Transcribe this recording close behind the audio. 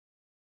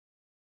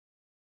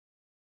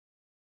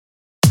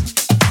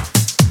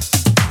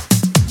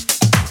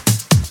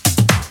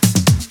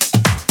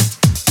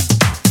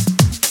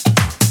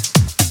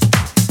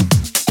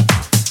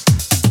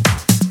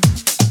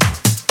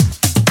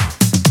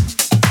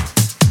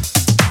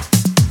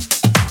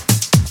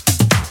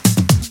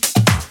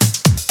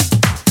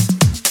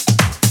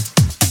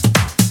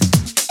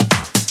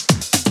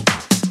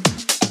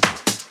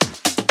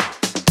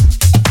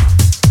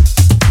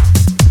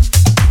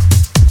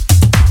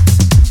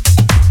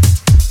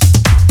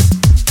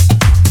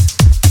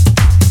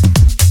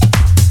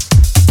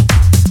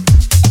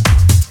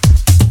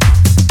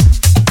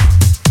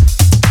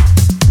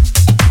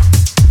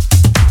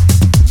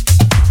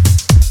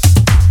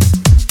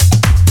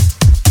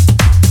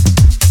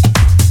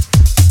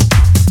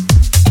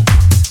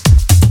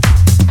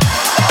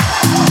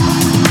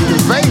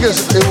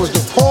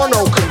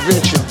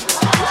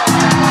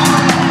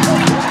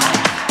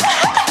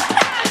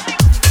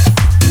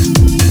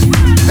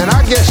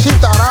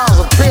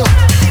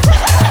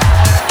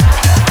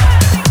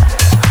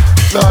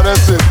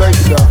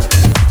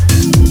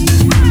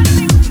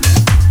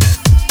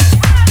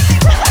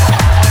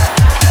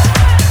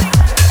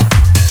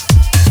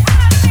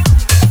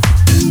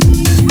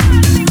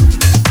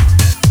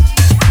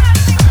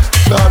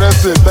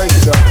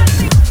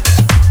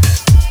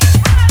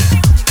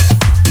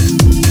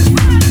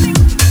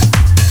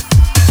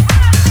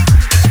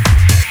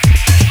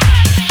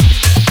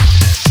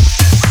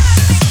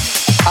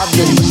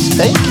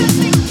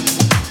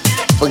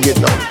for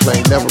getting on the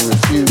plane, never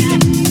refused.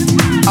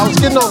 I was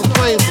getting on the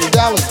plane from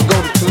Dallas to go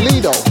to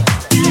Toledo,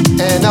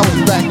 and that was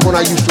back when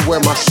I used to wear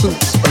my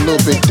suits a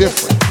little bit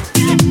different.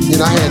 You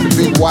know, I had the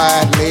big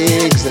wide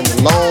legs and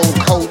the long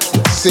coats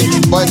with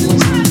 6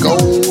 buttons,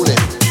 gold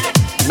and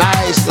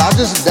nice. That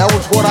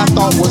was what I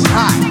thought was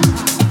hot.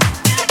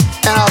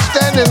 And I was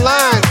standing in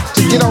line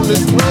to get on this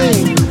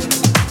plane,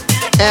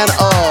 and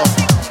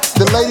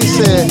the lady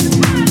said,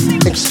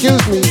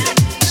 "Excuse me,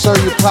 sir,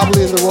 you're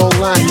probably in the wrong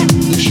line.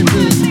 You should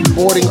be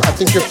boarding. I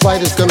think your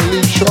flight is gonna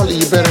leave shortly.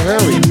 You better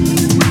hurry."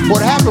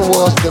 What happened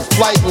was the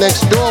flight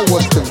next door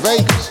was to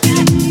Vegas.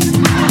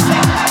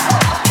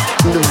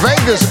 In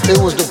Vegas, it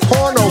was the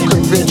porno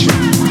convention.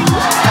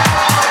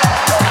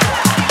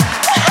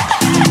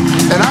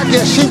 And I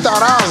guess she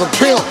thought I was a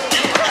pimp.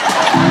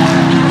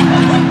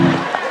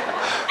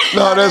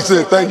 No, that's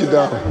it. Thank you,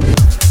 darling.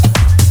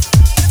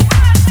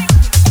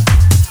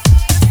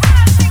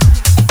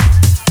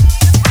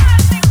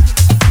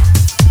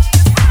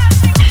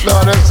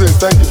 No, that's it.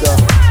 Thank you,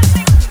 darling.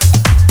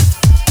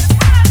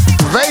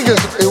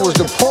 Vegas, it was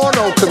the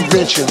porno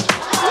convention.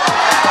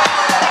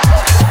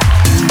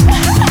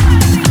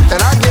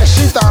 And I guess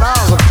she thought I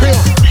was a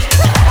pimp.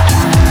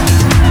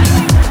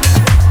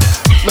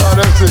 No,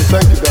 that's it.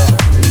 Thank you, darling.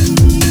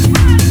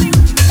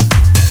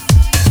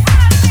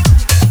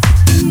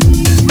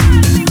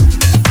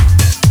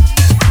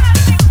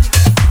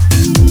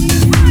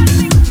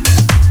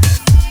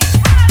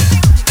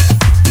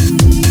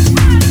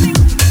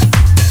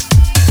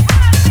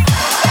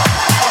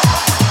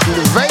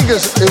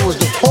 It was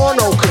the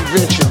porno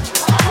convention.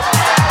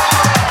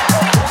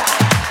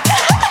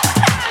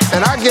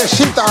 And I guess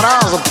she thought I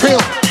was a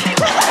pimp.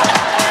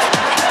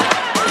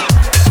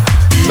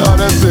 No,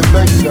 that's it.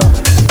 Thank you,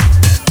 darling.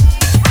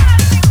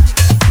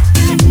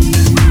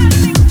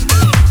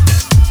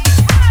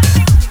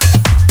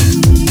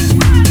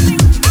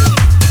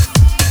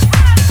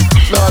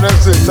 No,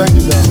 that's it. Thank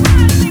you, darling.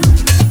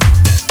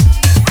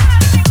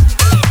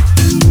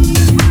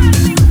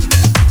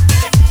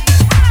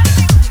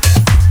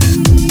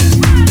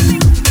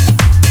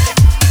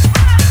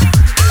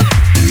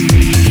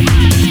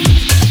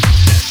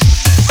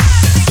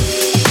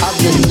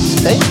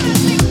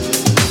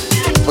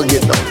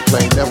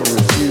 Never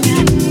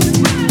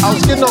refused. I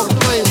was getting on the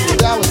plane from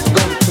Dallas to go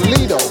to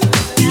Toledo,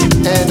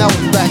 and that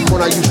was back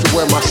when I used to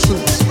wear my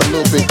suits a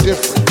little bit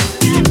different.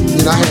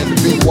 You know, I had the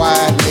big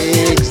wide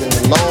legs and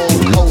the long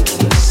coats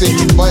with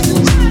 6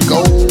 buttons,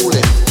 gold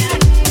and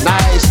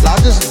nice.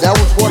 That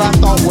was what I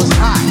thought was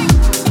hot.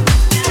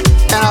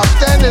 And I was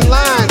standing in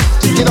line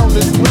to get on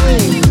this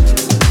plane,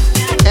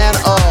 and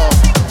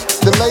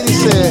the lady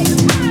said,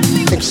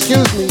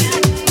 "Excuse me,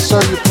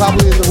 sir, you're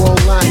probably in the wrong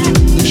line.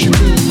 You should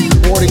be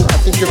boarding. I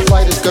think your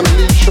flight is gonna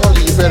leave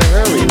shortly. You better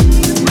hurry."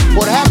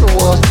 What happened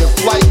was the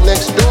flight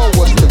next door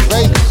was to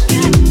Vegas.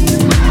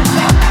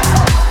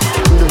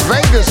 In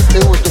Vegas,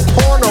 it was the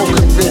porno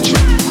convention.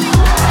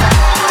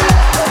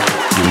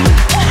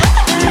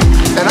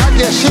 And I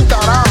guess she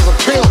thought I was a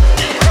pimp.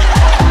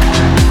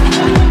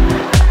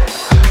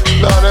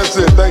 No, that's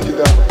it. Thank you,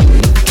 darling.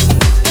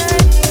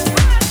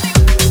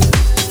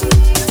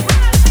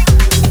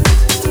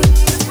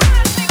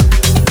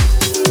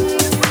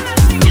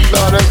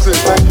 No, that's it.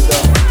 Thank you,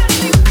 darling.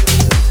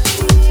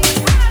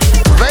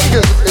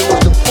 Vegas,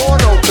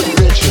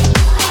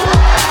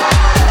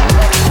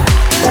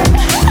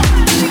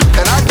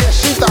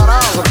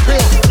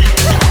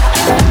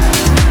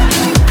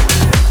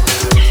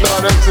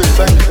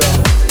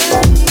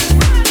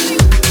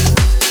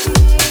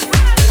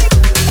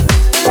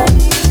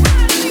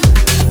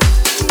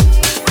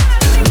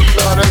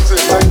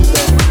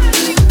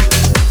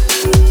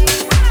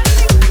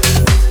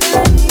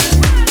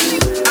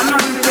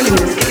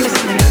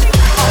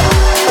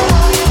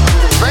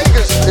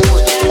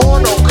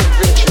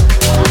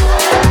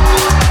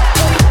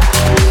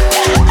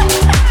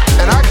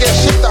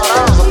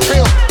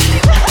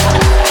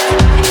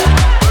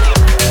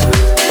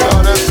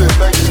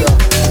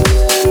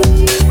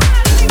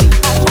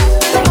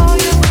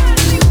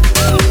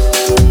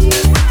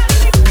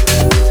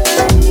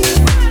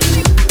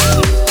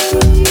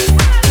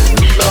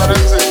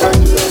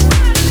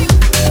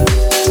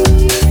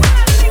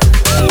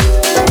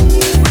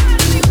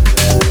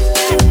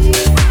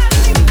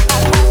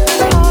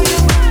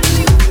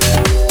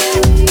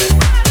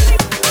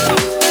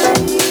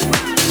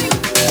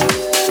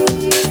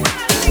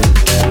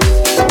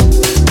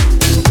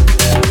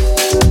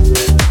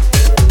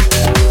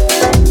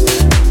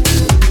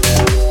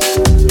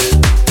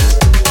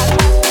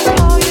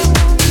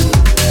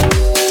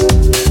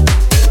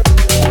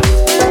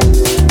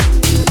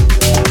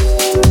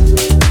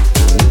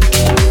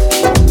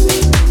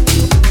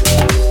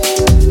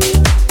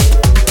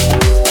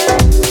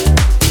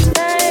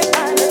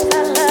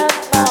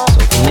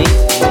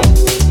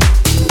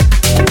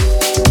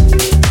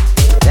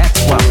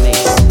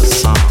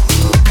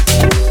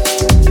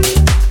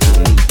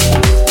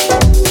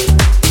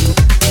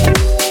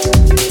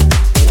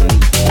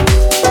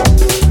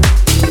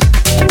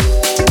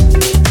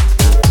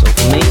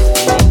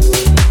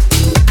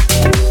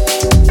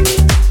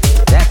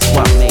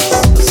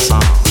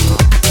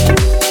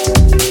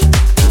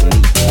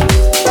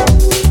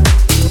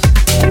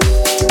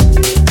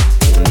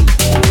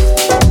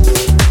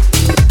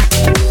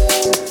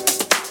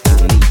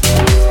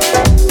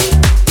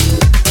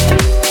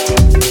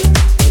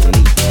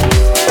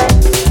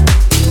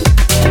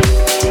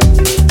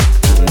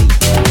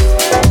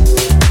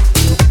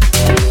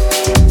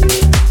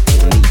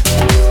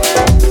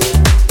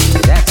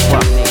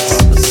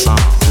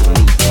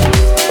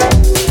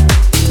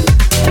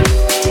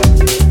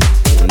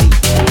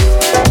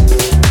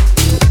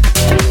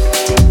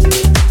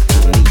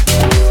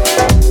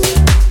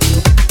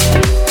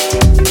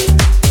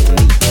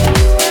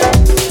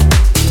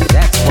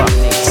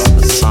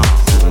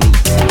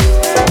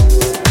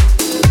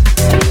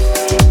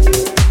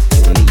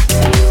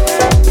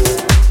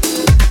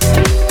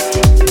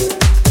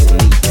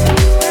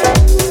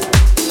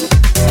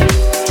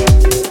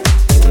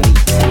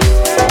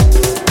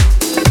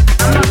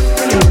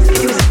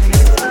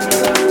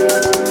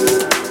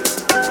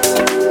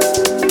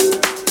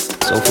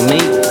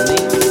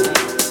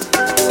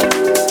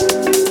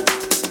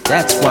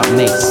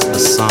 makes a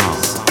song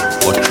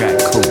or track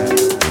cool,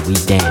 and we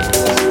dance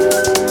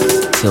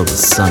till the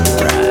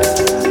sunrise.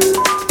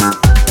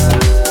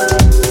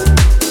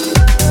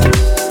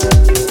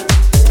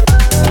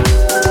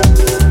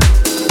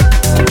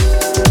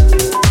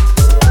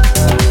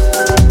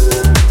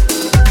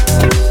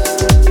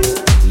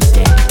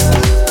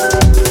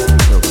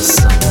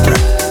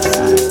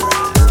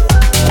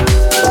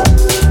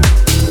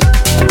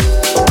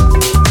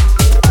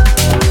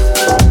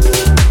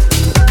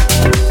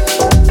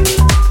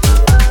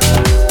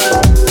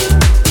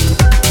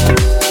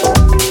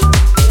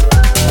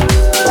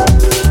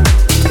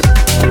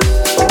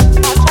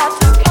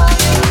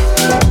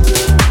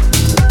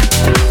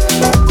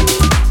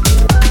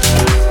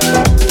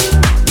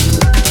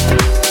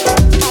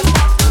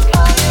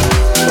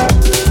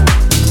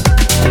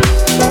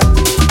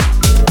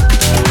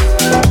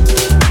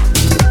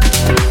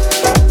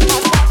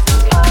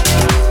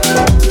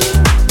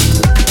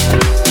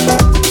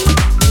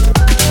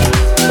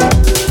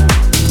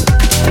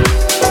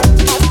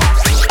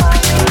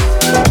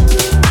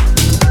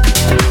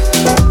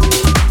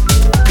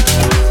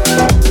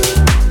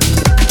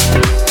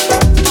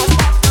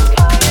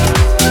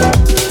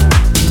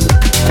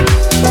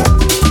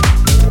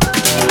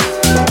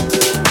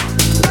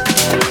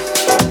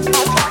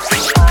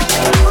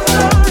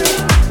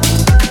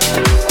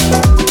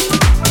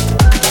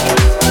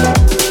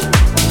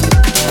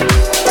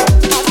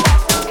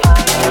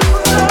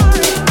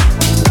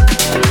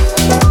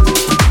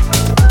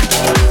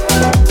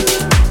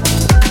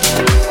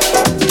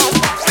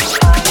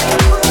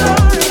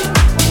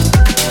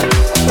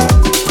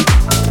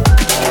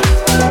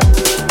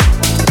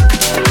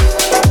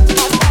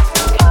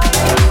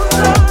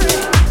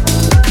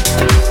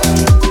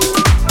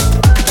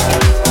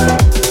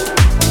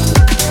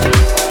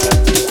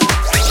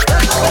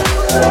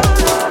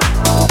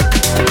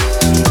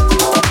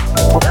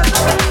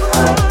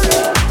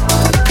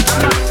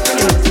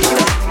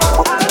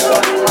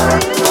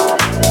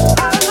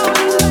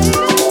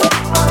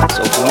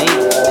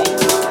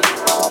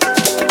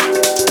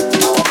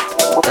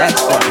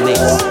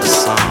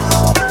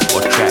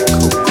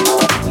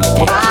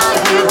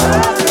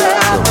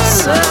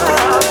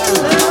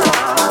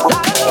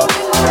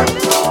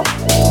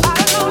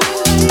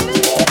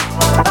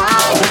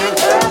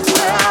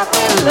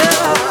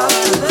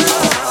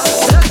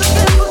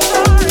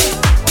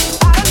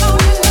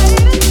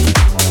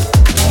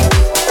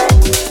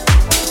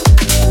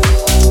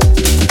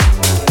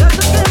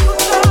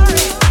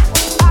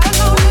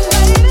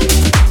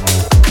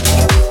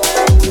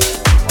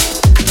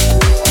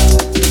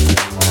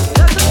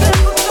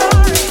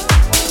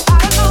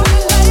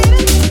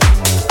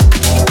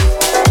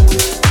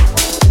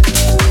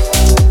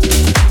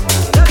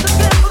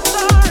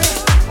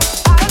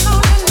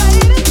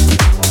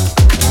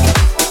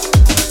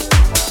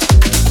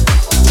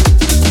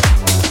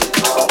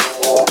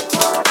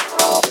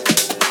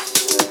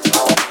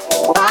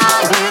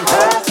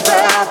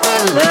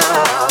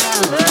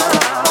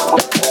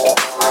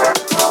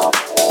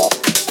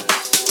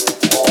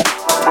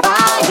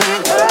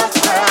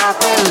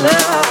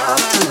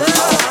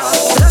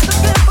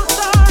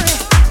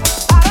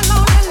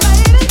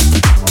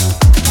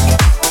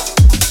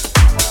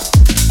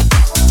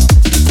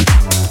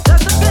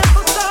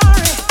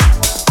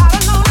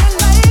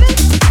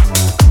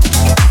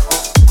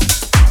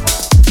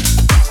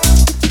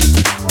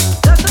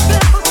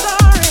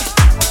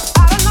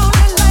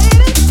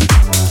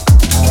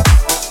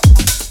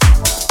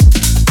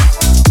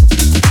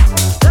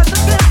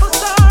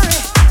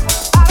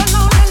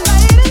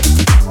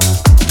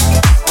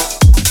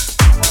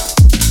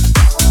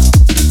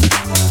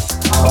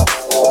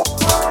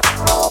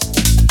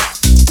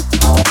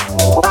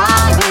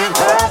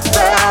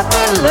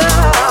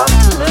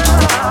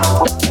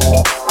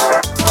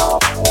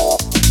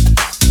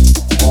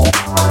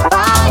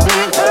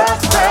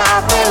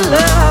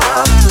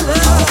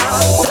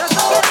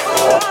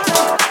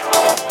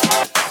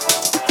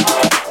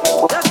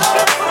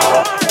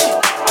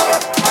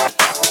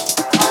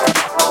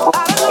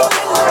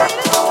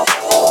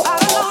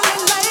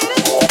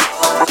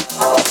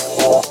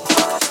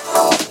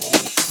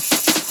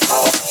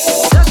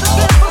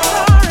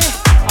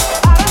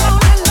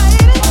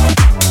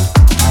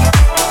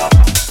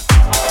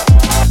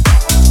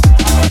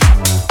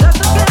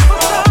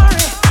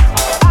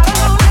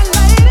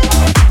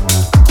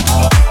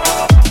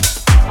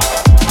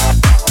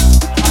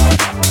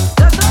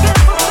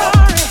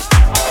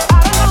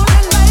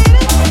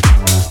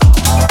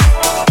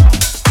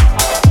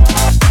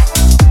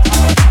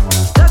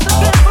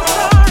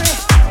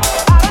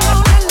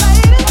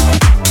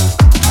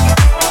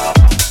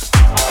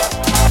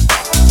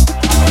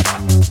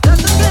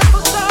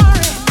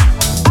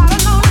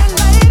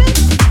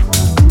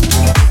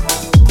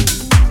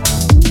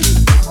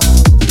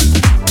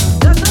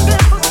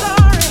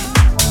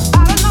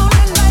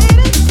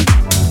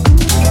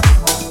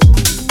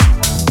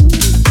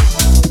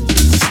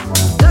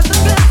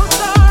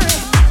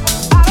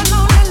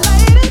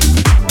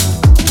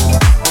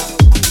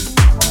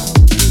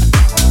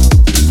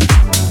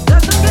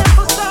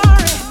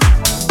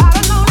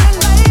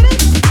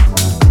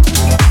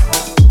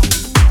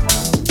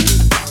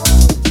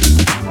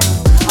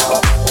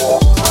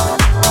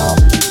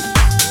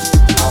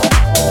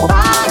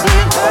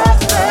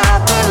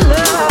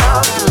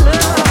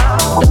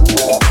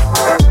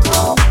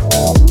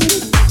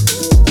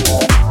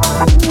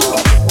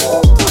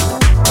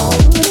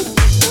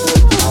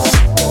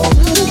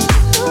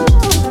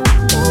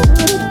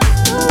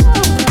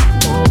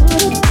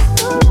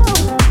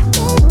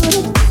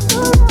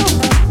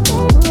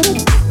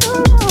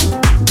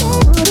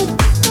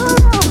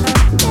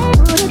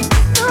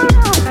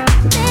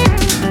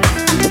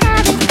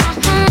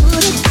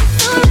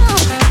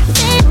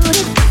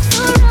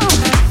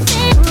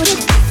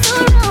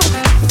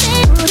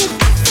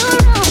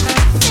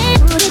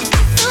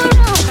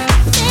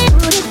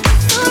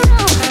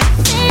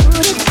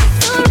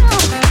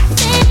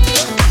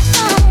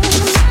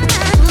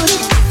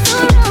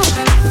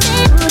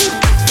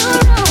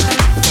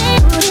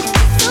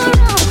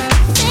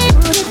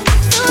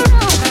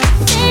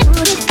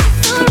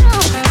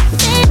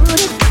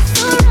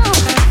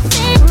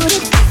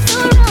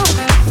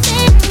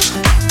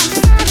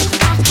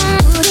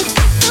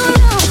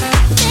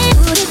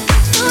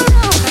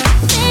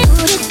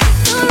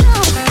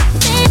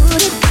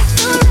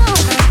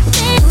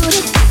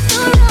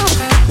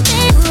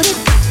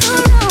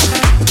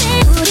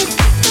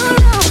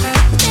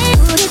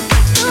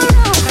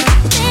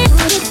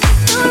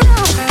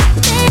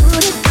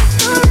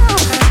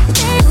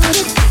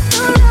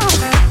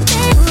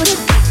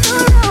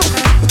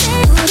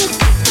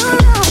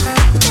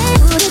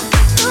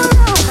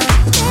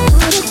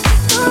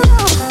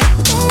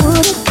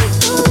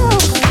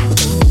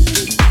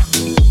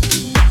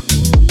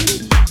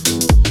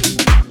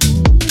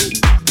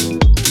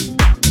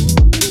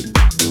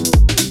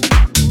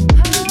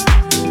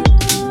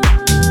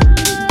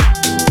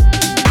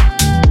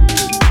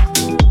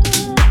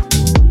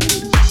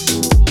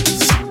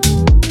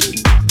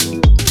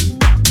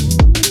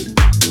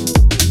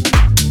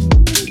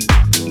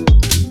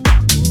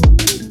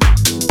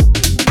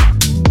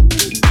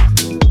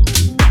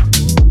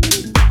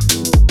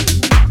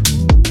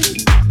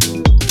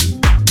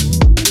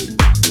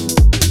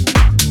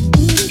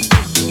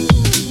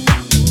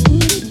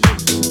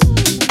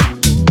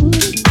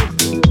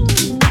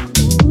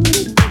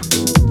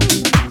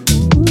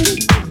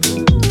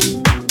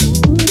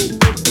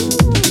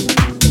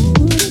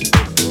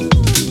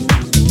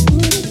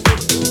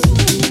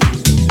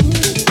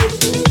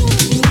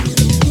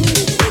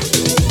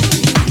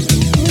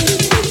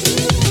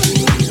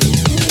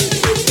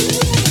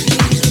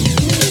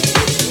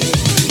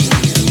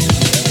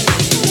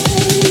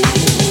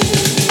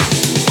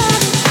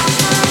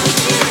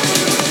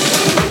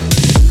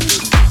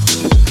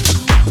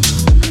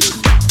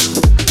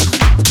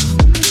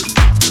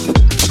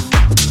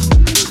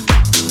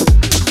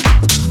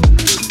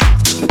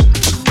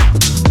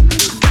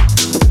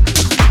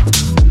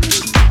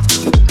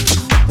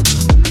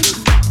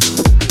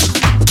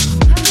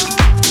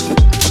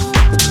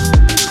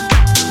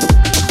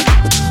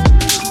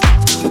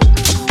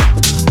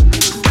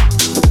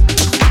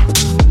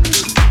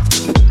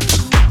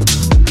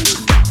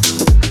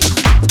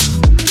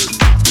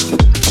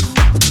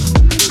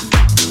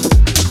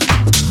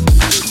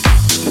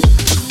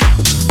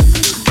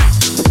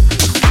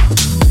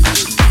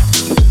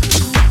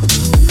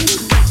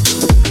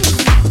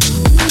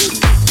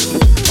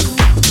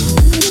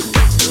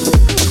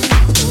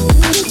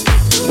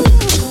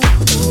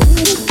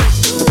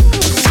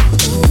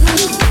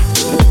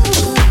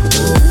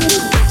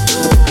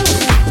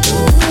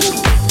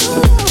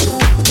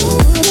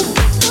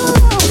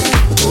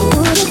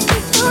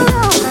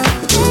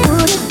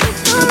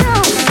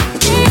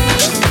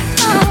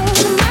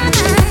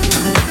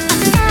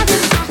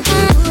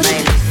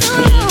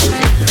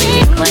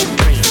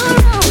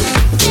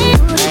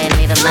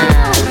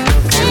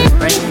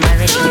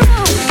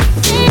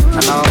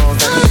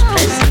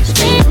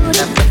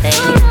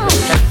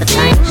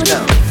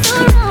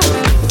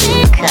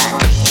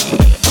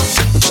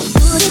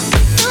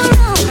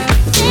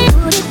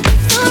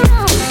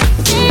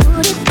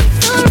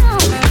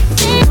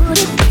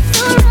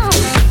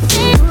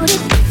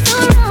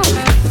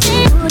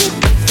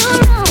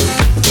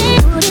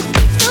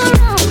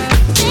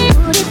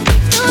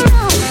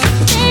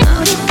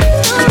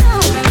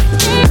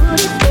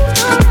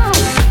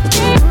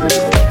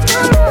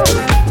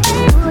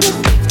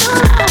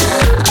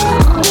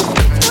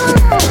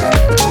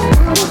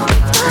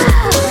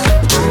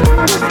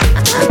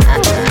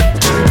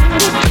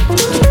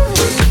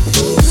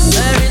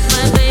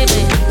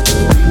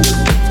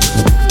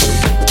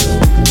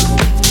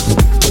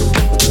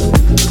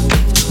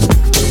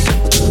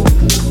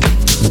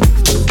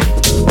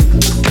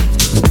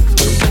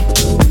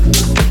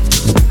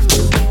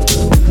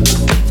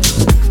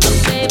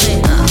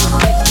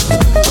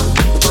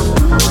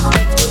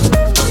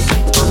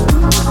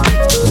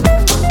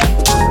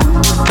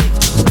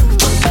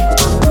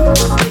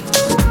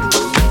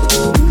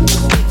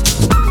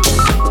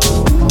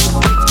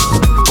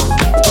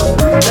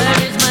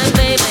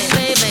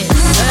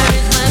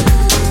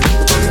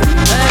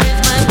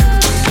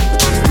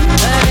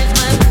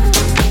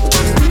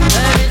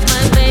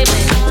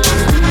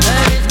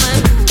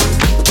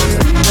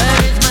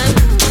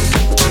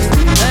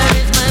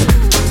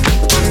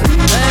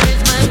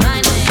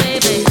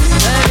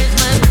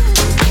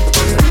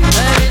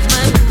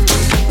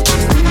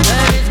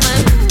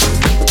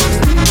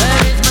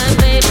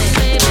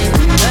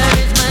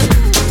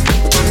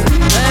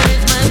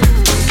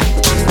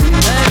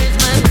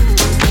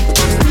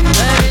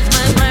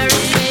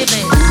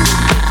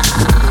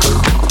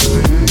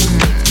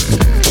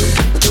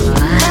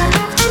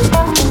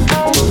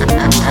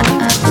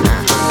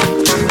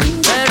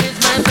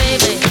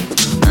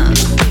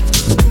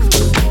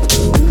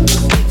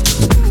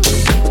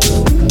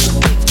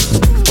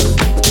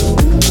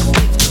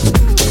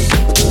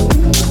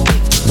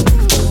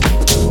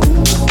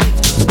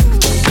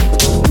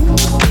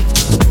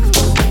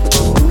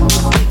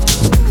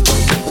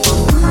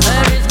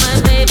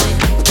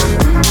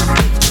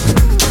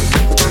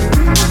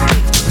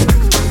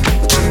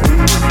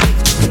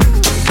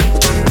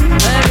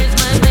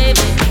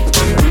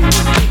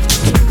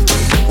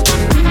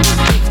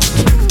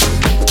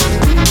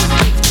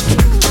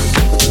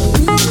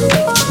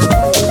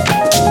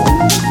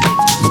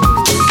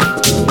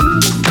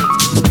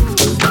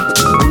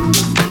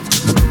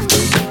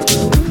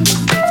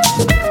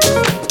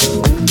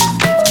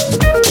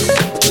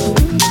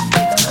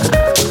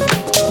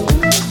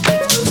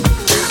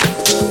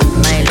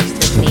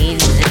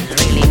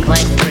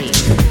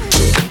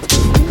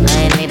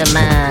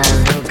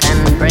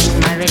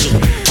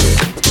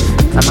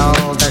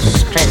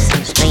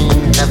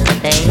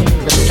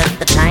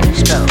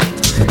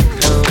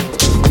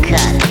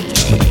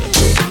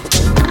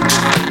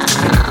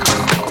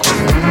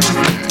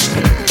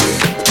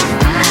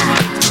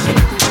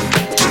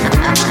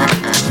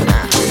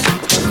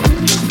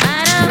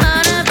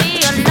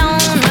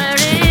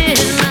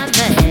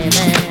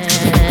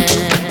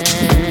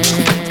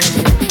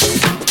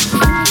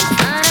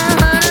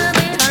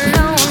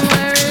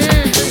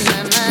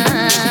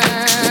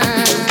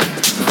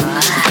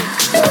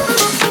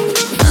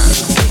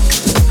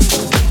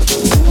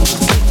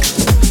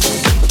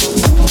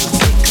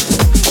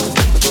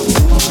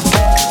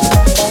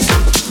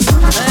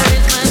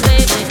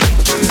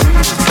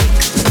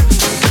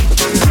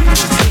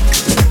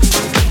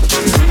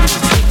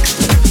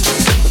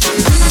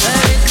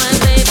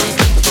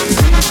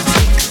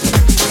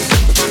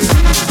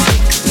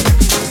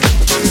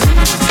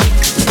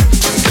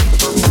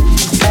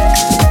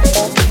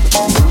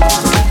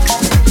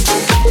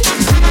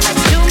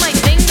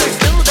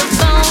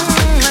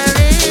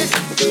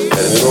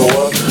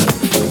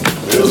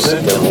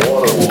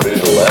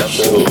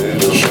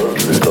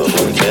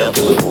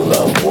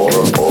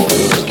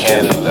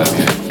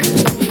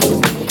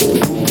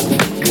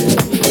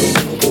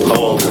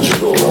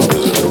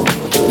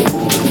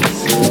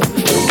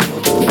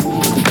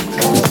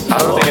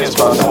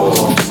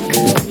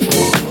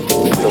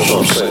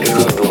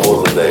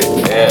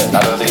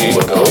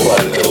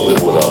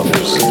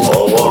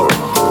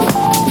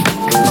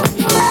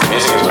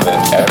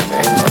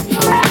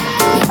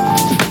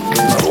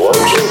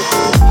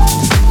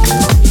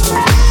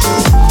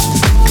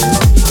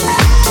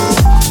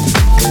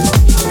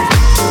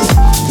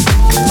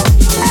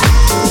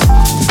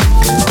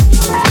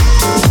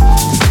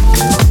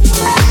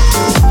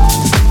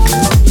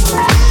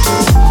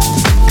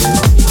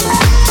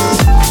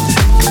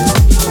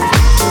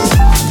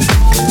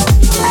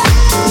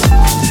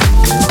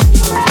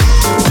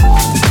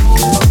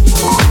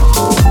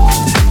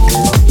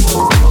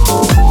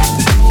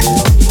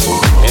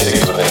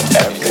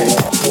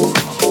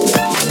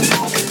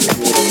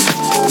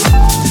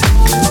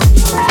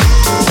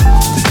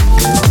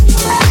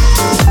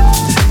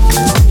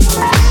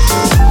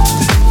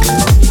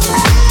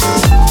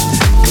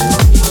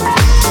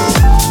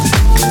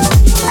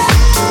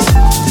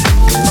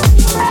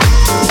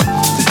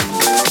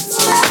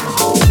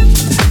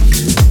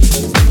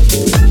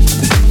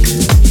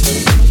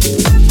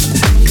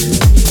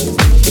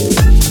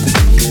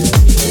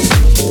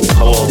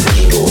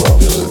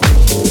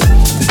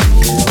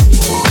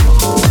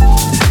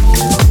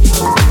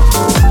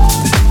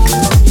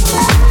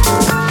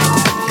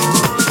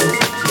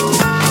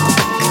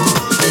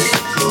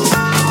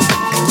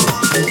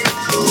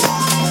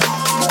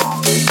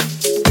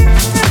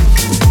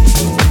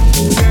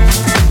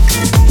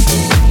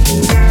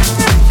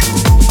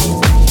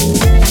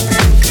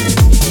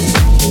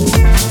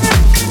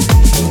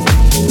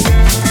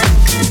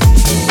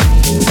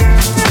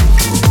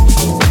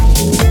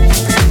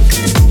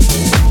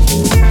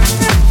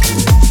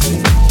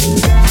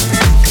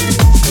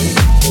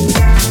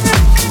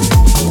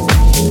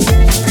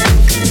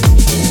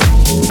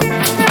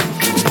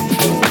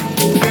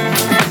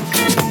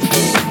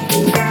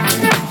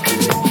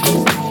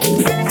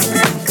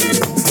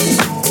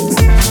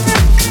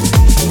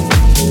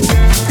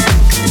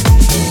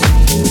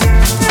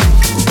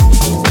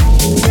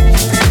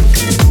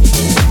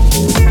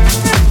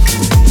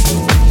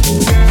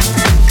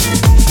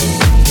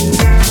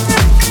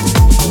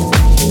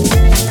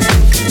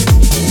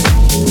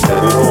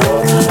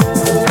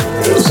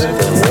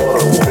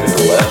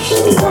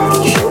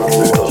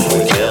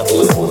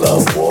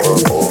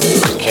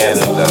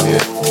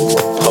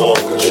 How long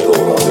could you go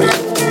without me?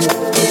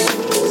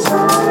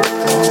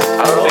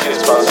 I don't think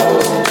it's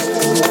possible.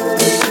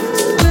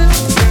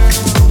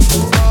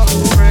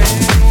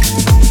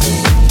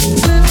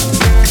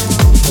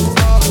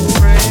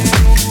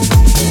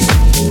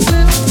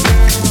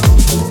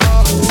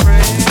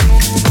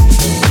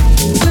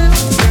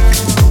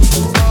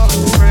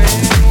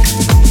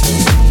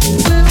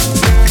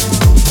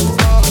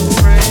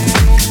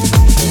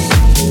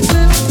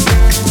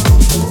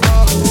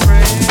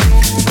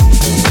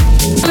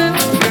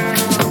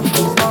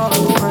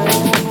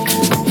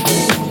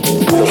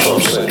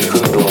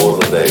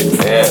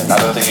 I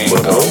don't think you can.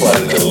 But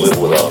nobody can live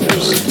without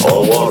music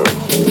or water.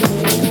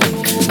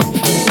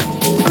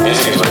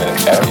 Music is within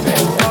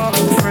everything.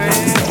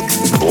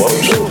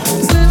 Water too.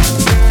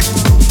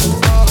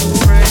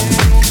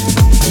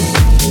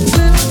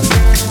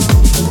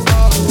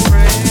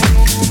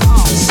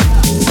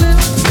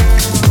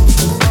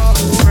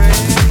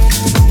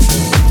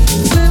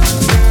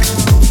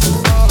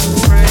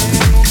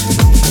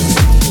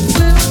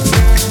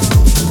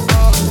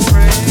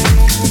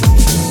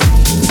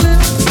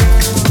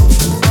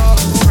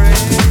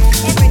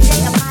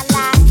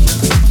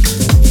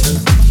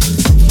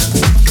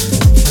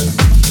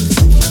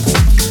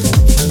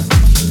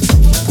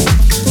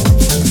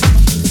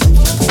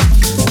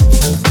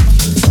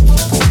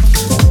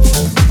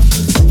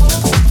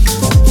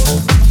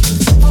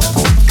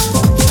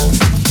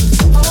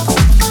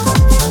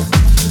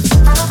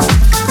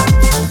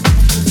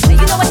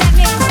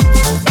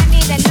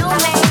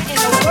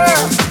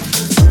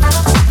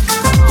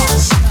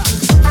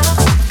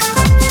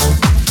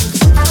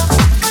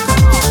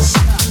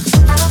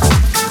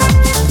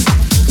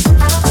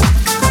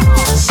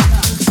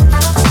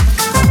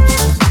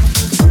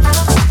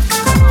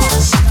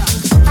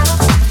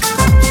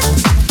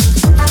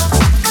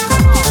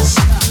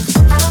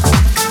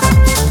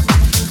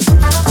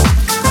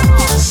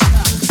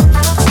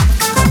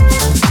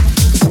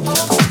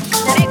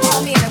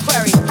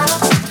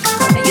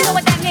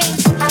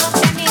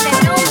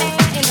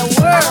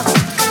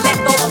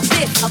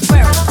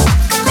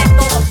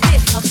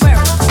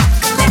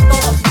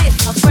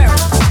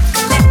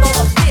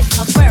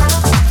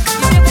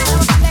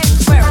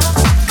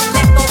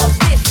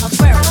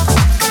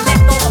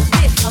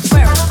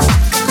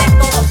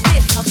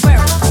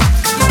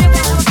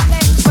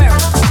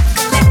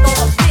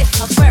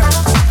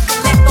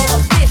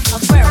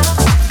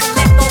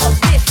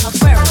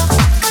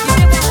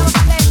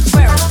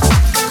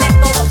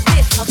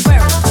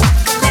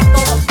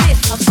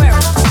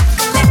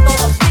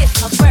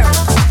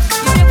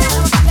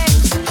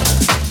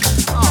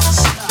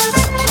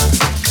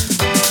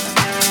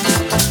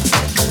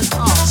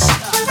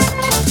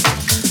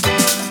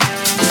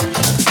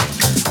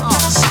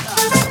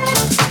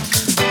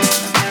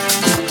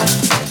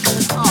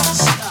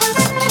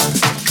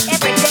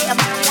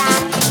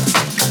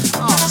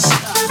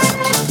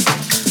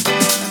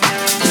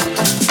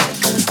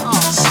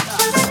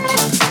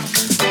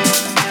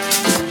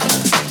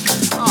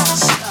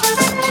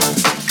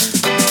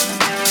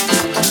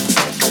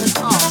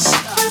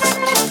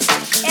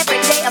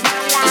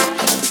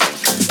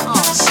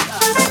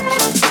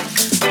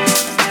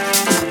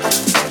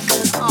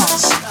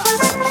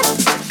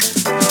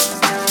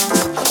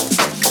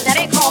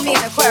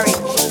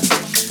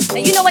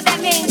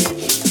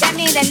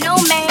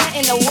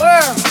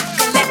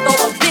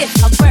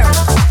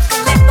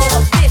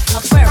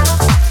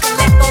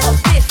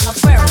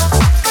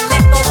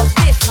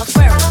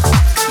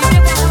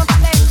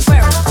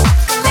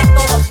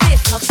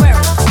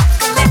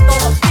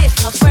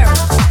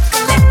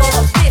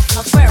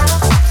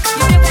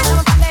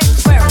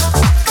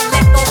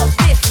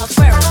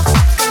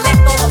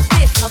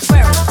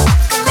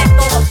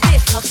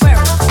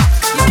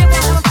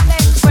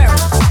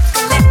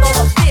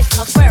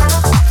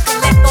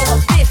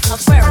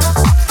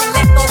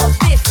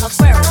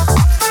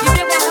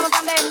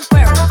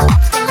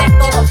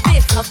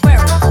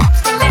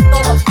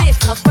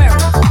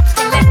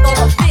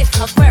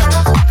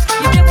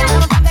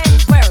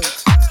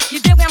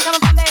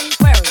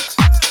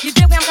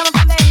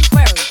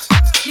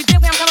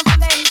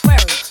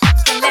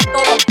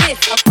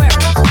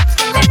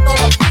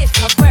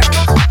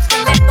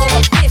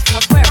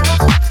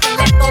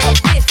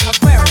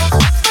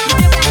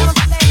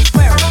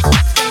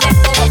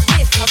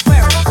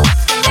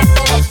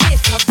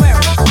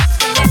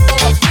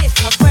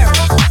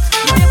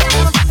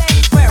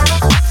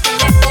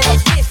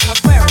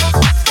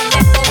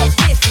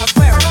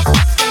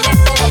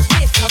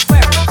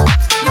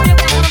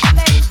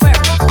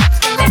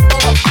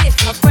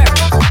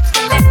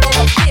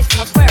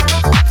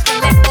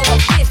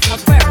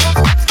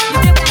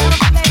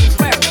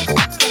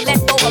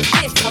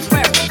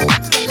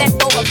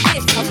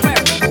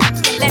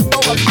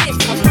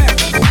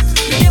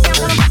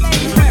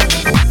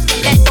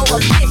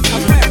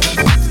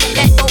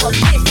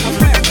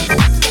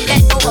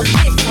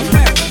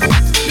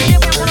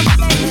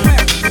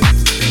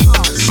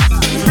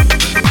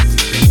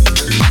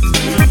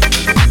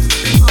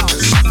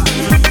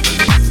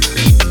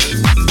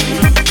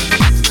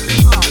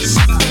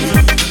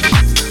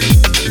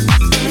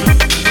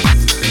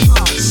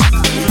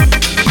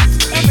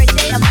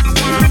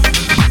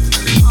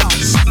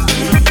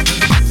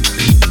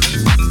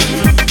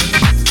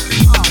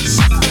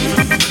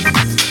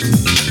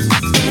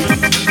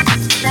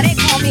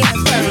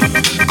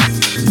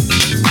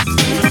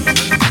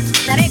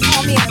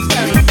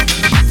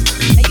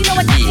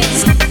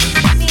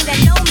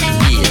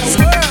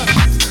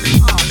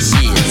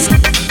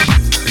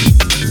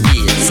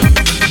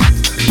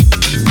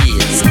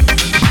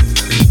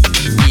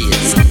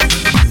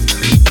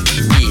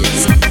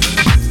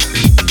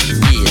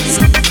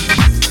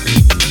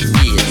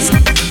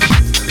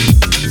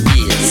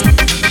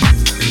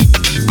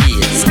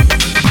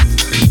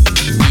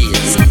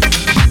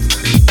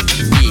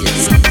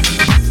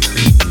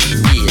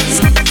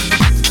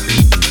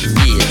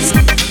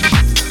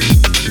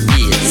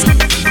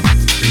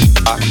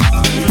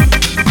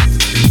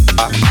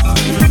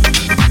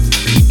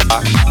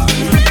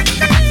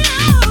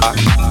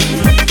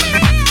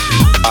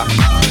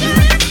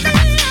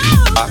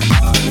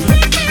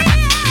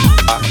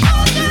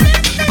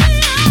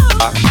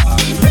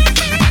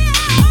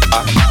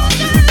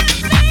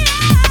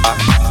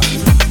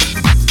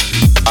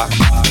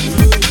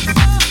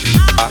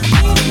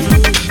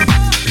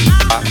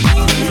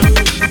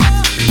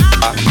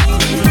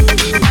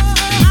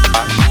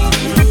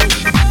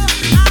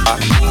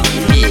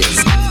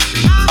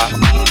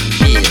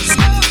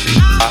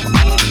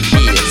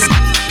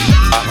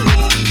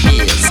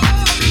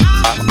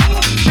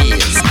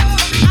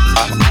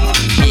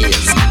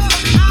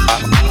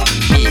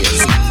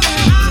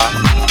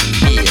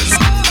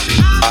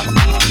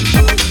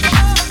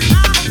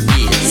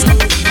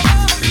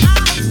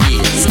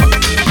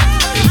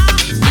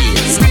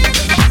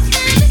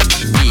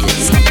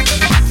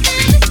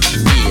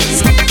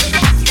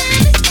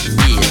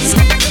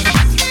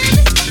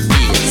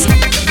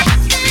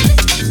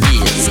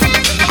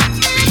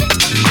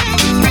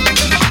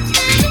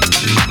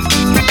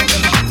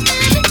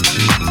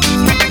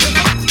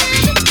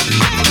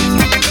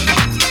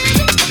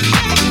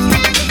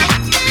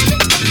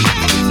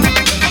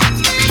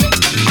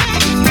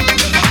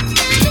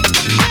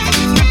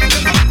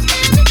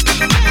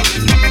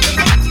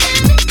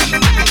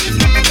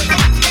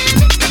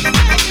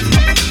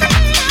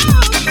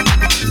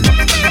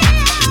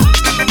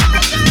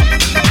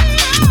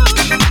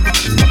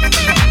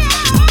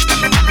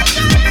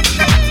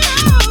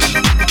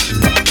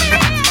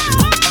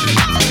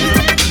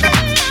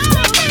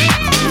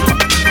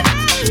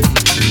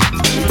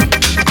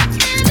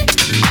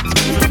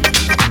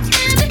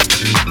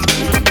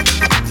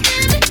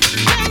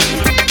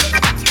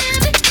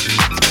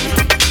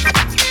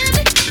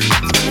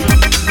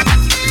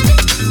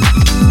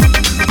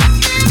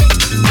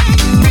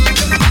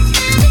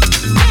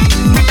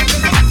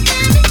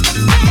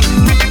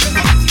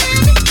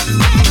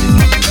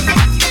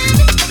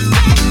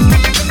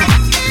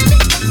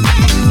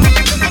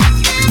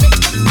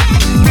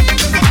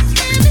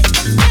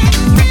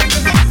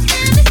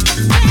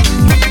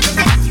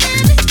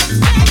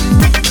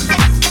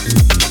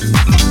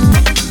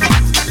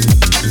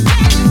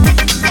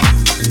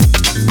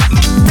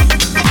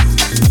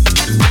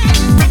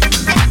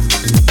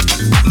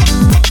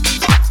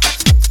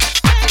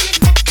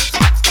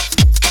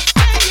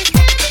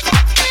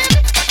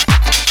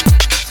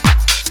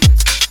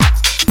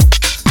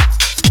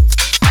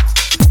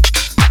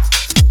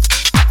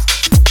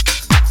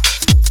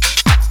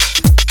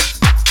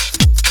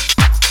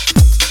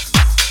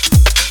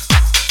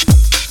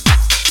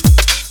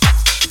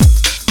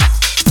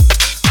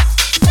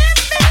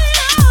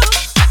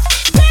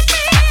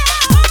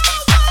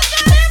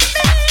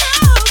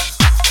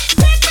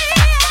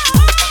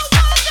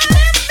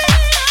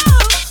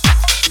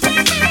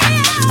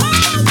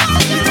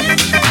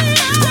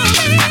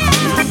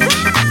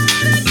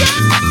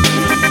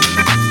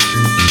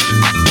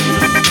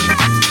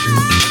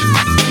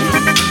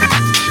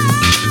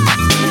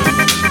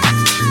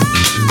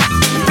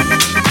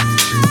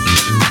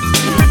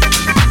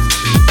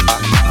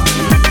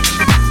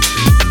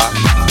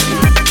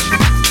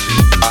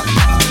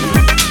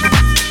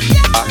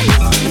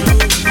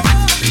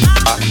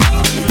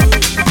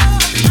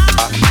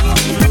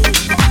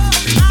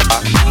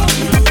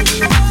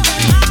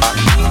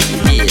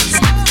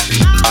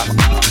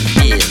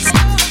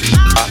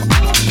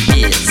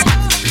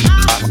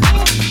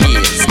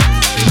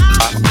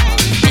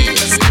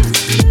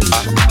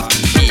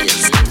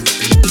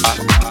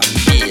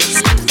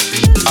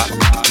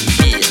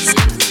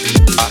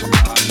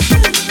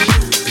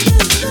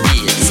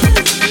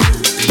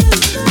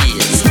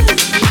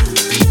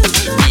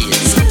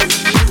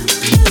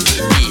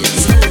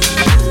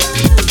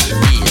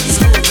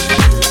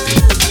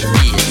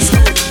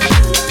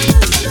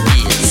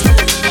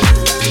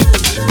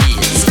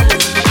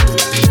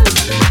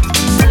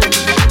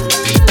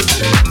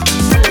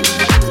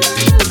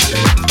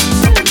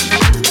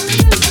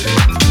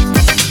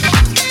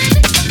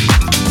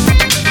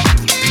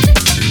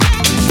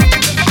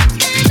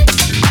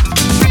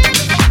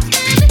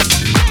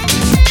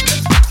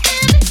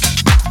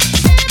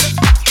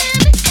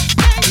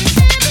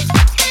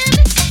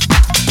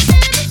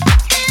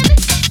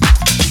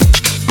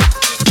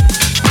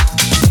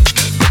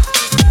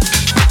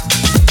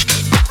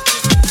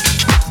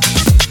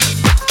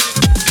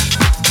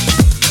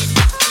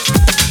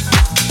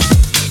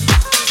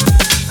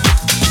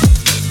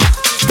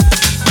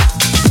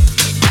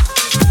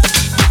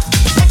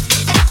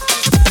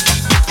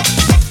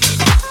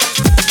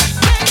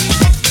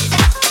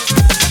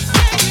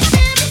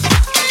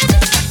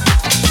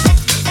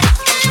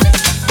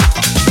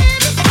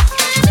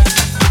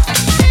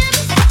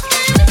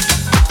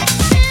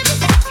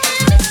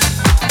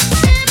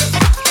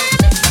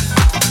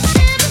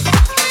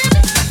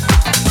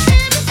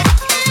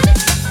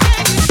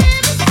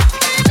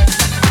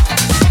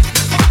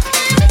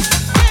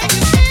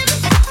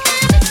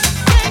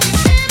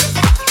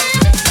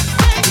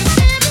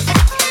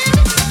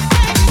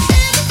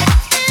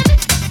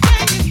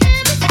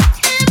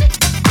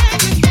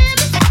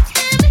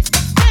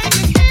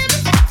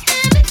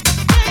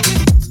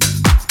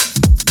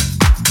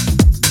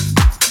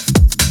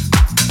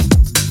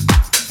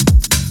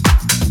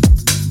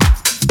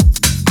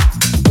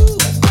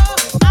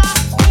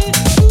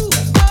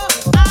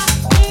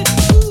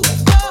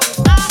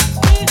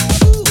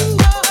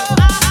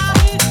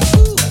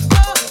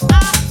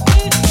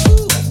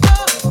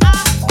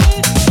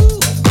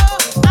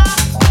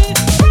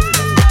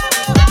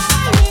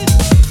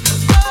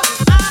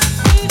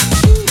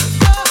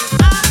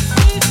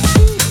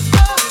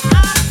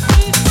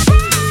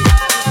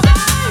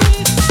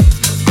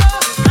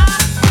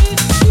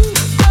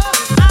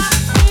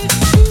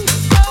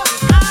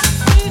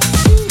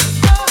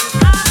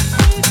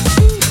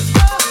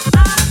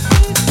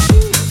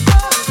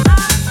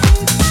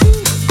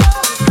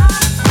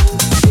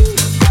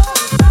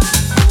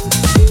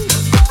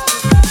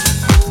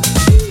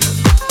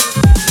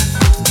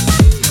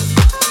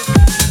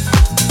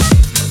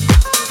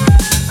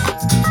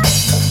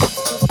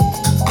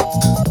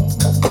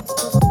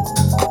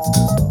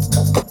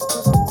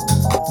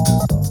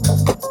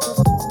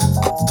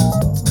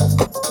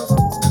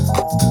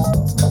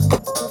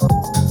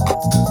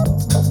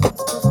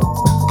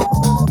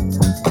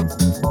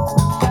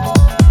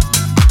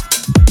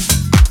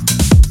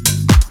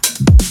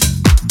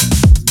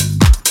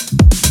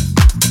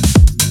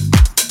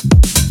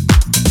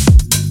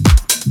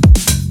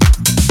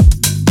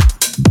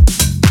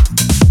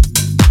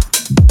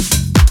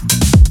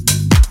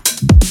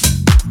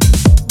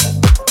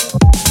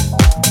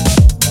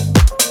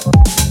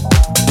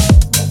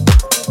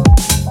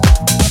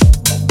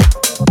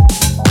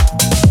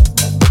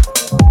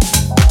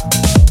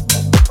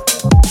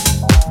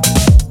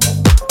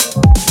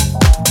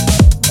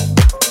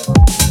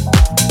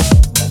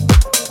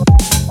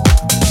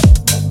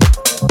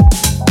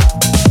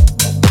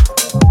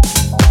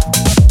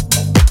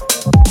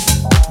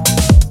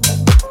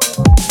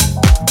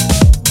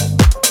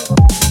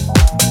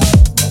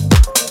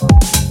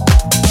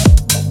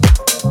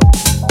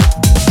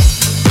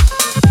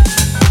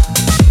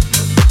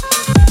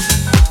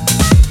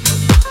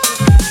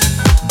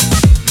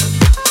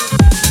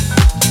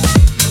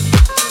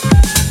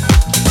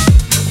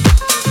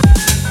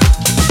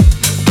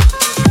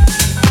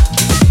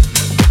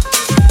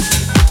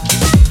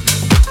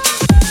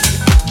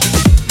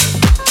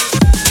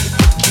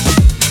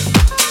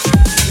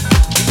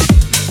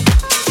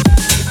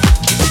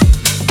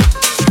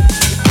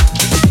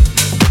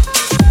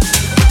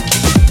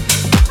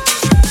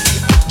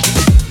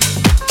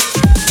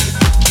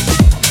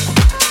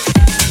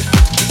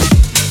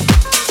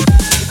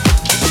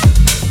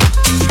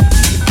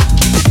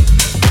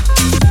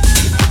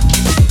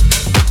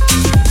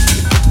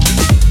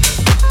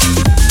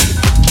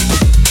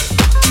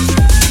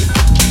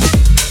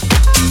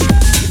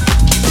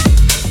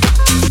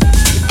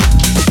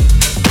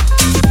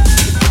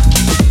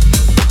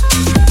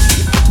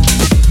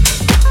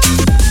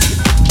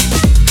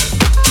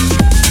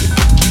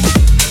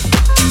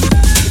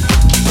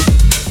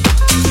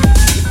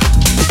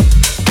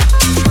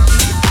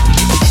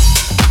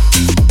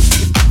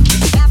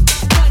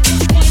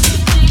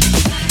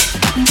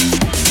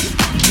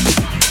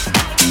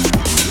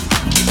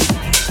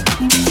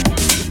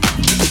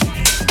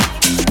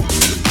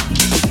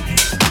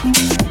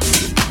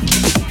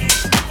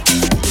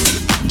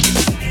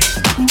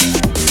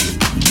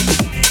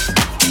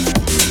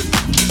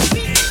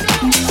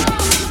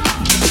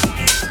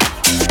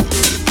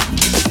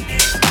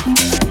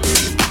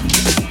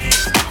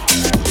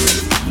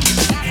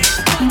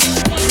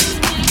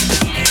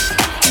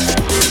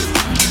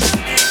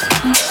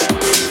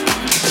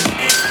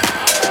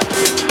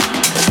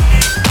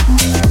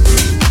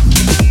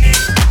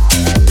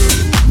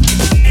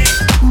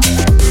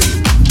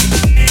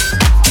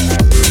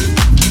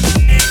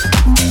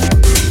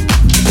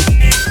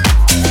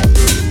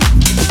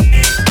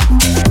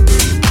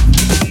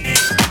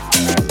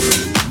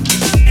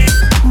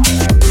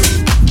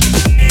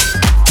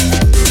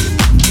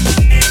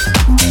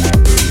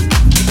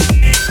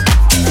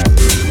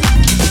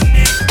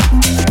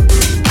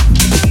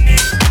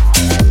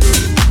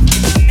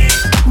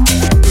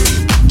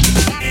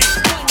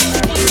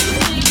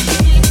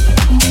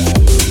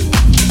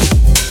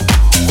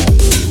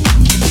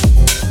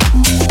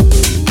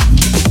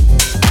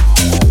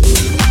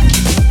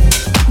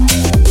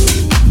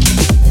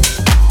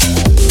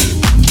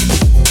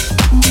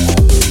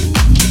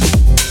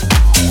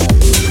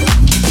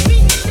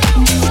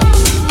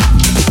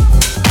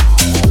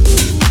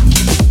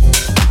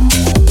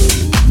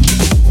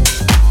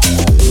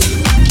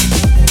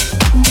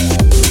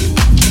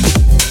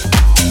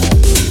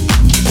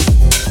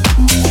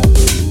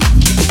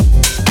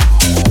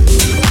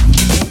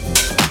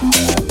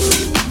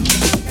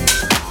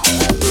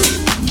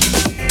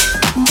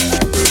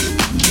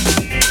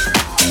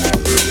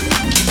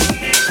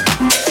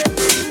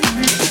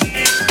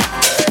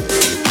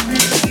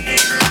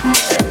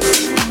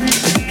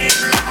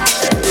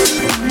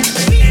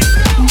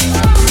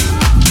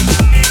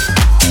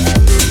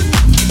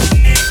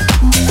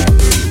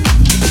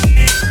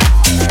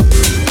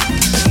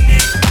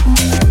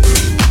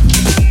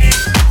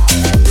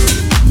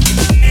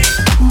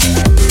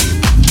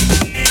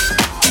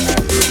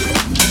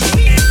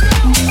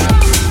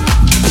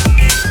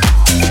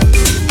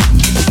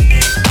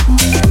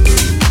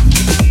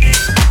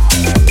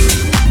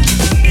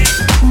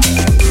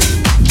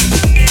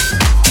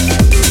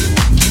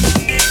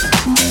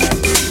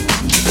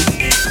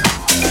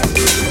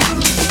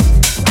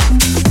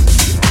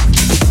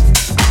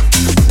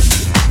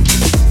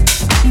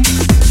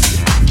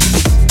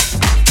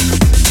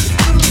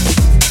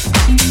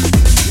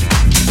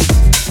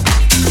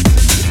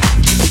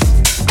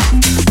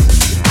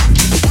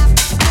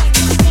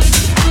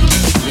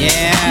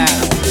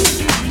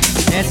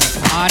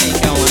 party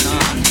going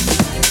on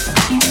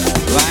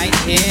right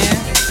here,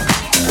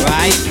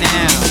 right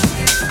now.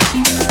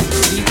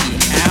 We be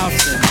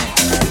housing it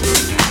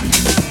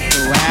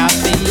throughout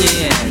the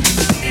years.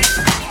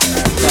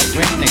 So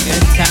bring the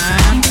good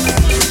times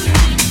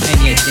and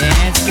your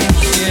dancing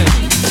shoes,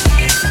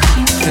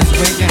 'cause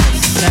we're gonna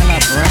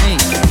celebrate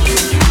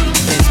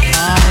this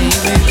party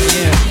with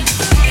you.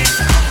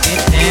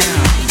 Get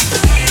down.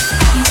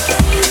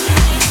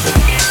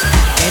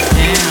 Get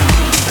down.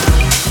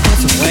 Put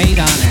some weight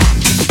on it.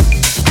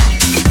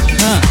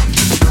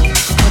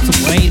 Put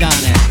some weight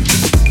on it.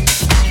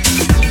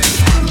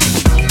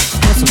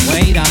 Put some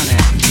weight on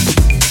it.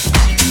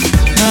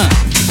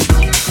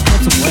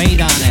 Put some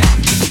weight on it.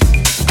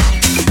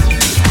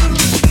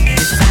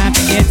 It's time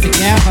to get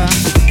together.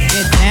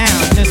 Get down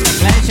just for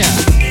pleasure.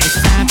 It's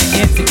time to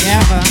get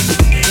together.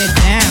 Get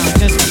down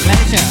just for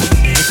pleasure.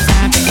 It's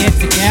time to get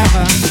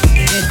together.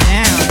 Get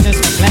down just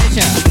for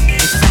pleasure.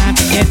 It's time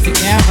to get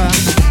together.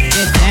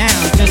 Get down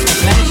just for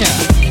pleasure.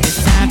 It's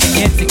time to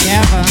get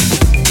together.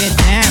 Get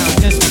down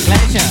just for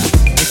pleasure.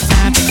 It's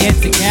time to get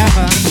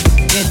together.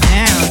 Get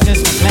down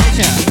just for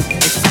pleasure.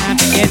 It's time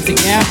to get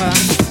together.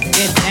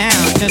 Get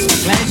down just for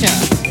pleasure.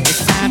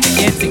 It's time to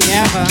get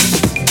together.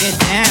 Get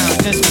down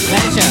just for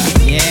pleasure.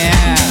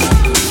 Yeah.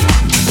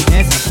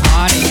 There's a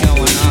party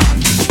going on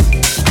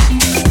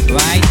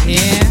right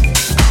here,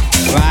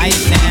 right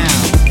now.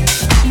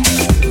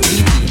 We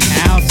be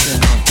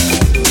housing it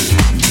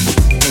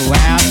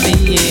throughout the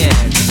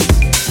years.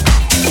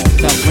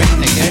 So bring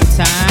the good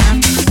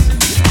times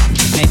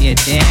and your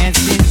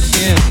dancing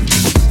shoes,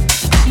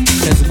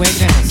 'cause we're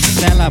gonna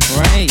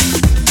celebrate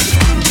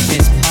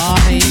this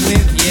party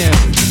with you.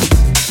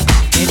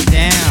 Get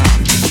down.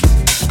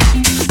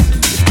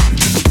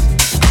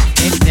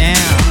 Get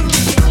down.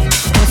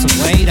 Put some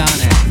weight on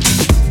it.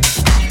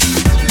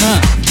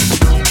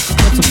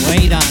 Put some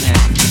weight on it.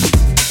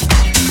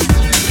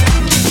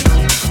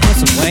 Put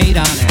some weight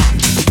on it.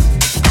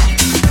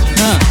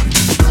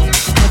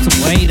 Put some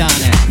weight on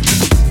it.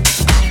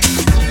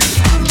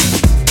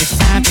 It's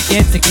time to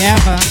get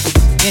together.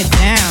 Get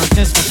down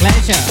just for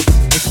pleasure.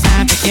 It's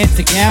time to get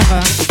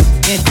together.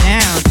 Get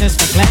down just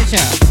for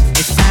pleasure.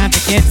 It's time to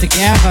get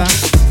together.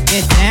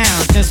 Get down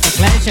just for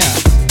pleasure.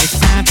 It's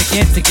time to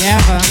get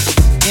together.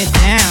 Get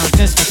down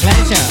just for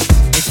pleasure.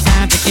 It's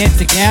time to get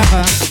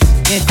together.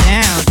 Get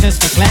down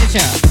just for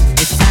pleasure.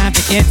 It's time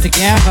to get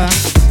together.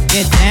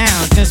 Get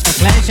down just for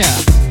pleasure.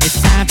 It's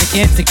time to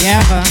get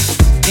together.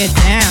 Get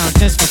down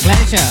just for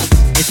pleasure.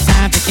 It's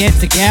time to get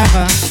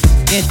together.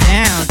 Get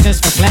down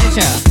just for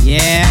pleasure.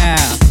 Yeah.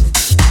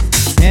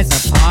 There's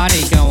a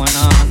party going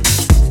on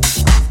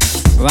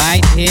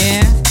right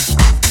here,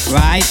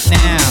 right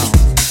now.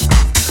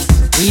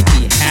 We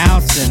be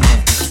housing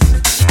it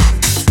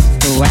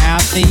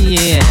throughout the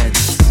years.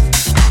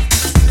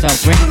 So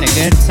bring the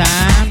good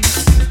times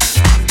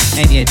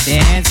and your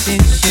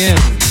dancing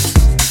shoes,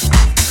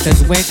 'cause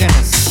we're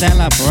gonna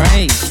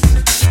celebrate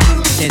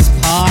this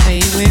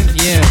party with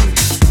you.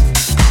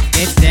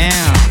 Get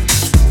down.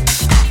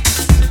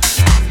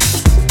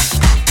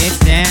 Get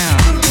down.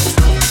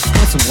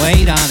 Put some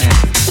weight on it.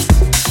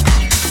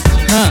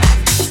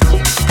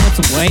 Put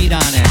some weight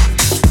on it.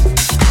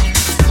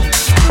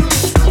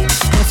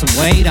 Put some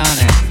weight on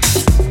it.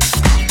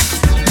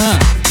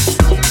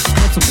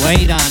 Put some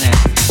weight on it.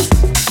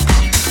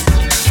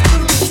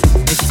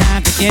 It's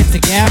time to get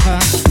together.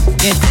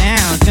 Get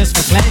down just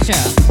for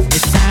pleasure.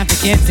 It's time to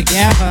get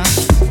together.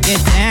 Get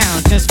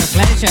down just for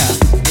pleasure.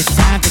 It's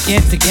time to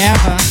get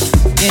together.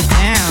 Get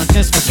down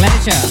just for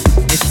pleasure.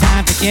 It's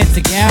time to get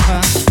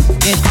together.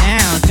 Get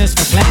down just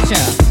for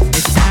pleasure.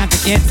 It's time to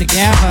get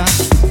together.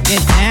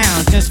 Get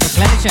down just for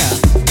pleasure.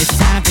 It's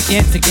time to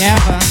get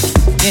together.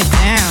 Get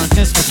down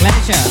just for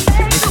pleasure.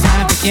 It's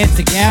time to get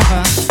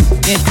together.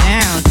 Get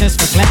down just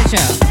for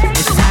pleasure.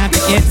 It's time to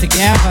get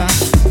together.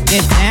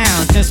 Get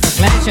down just for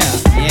pleasure.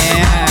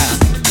 Yeah.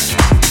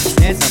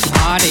 There's a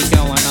party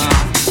going on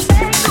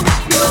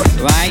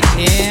right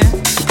here,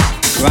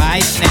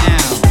 right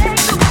now.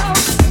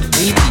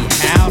 We be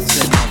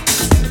housing it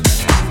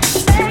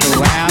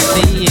throughout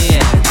the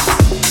years.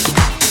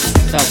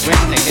 So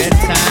bring the good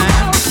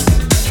times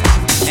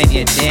and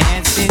your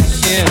dancing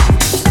shoes,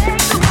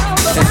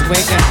 'cause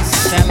we're gonna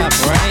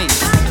celebrate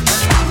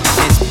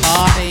this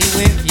party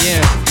with you.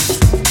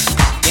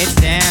 Get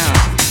down.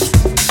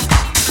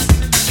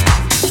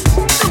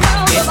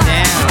 Get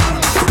down.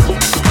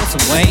 Put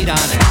some weight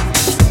on it.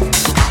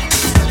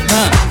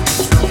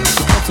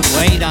 Put some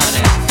weight on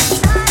it.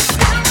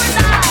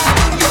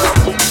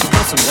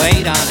 Put some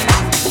weight on it.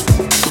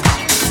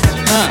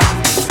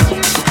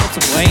 Put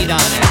some weight on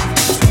it.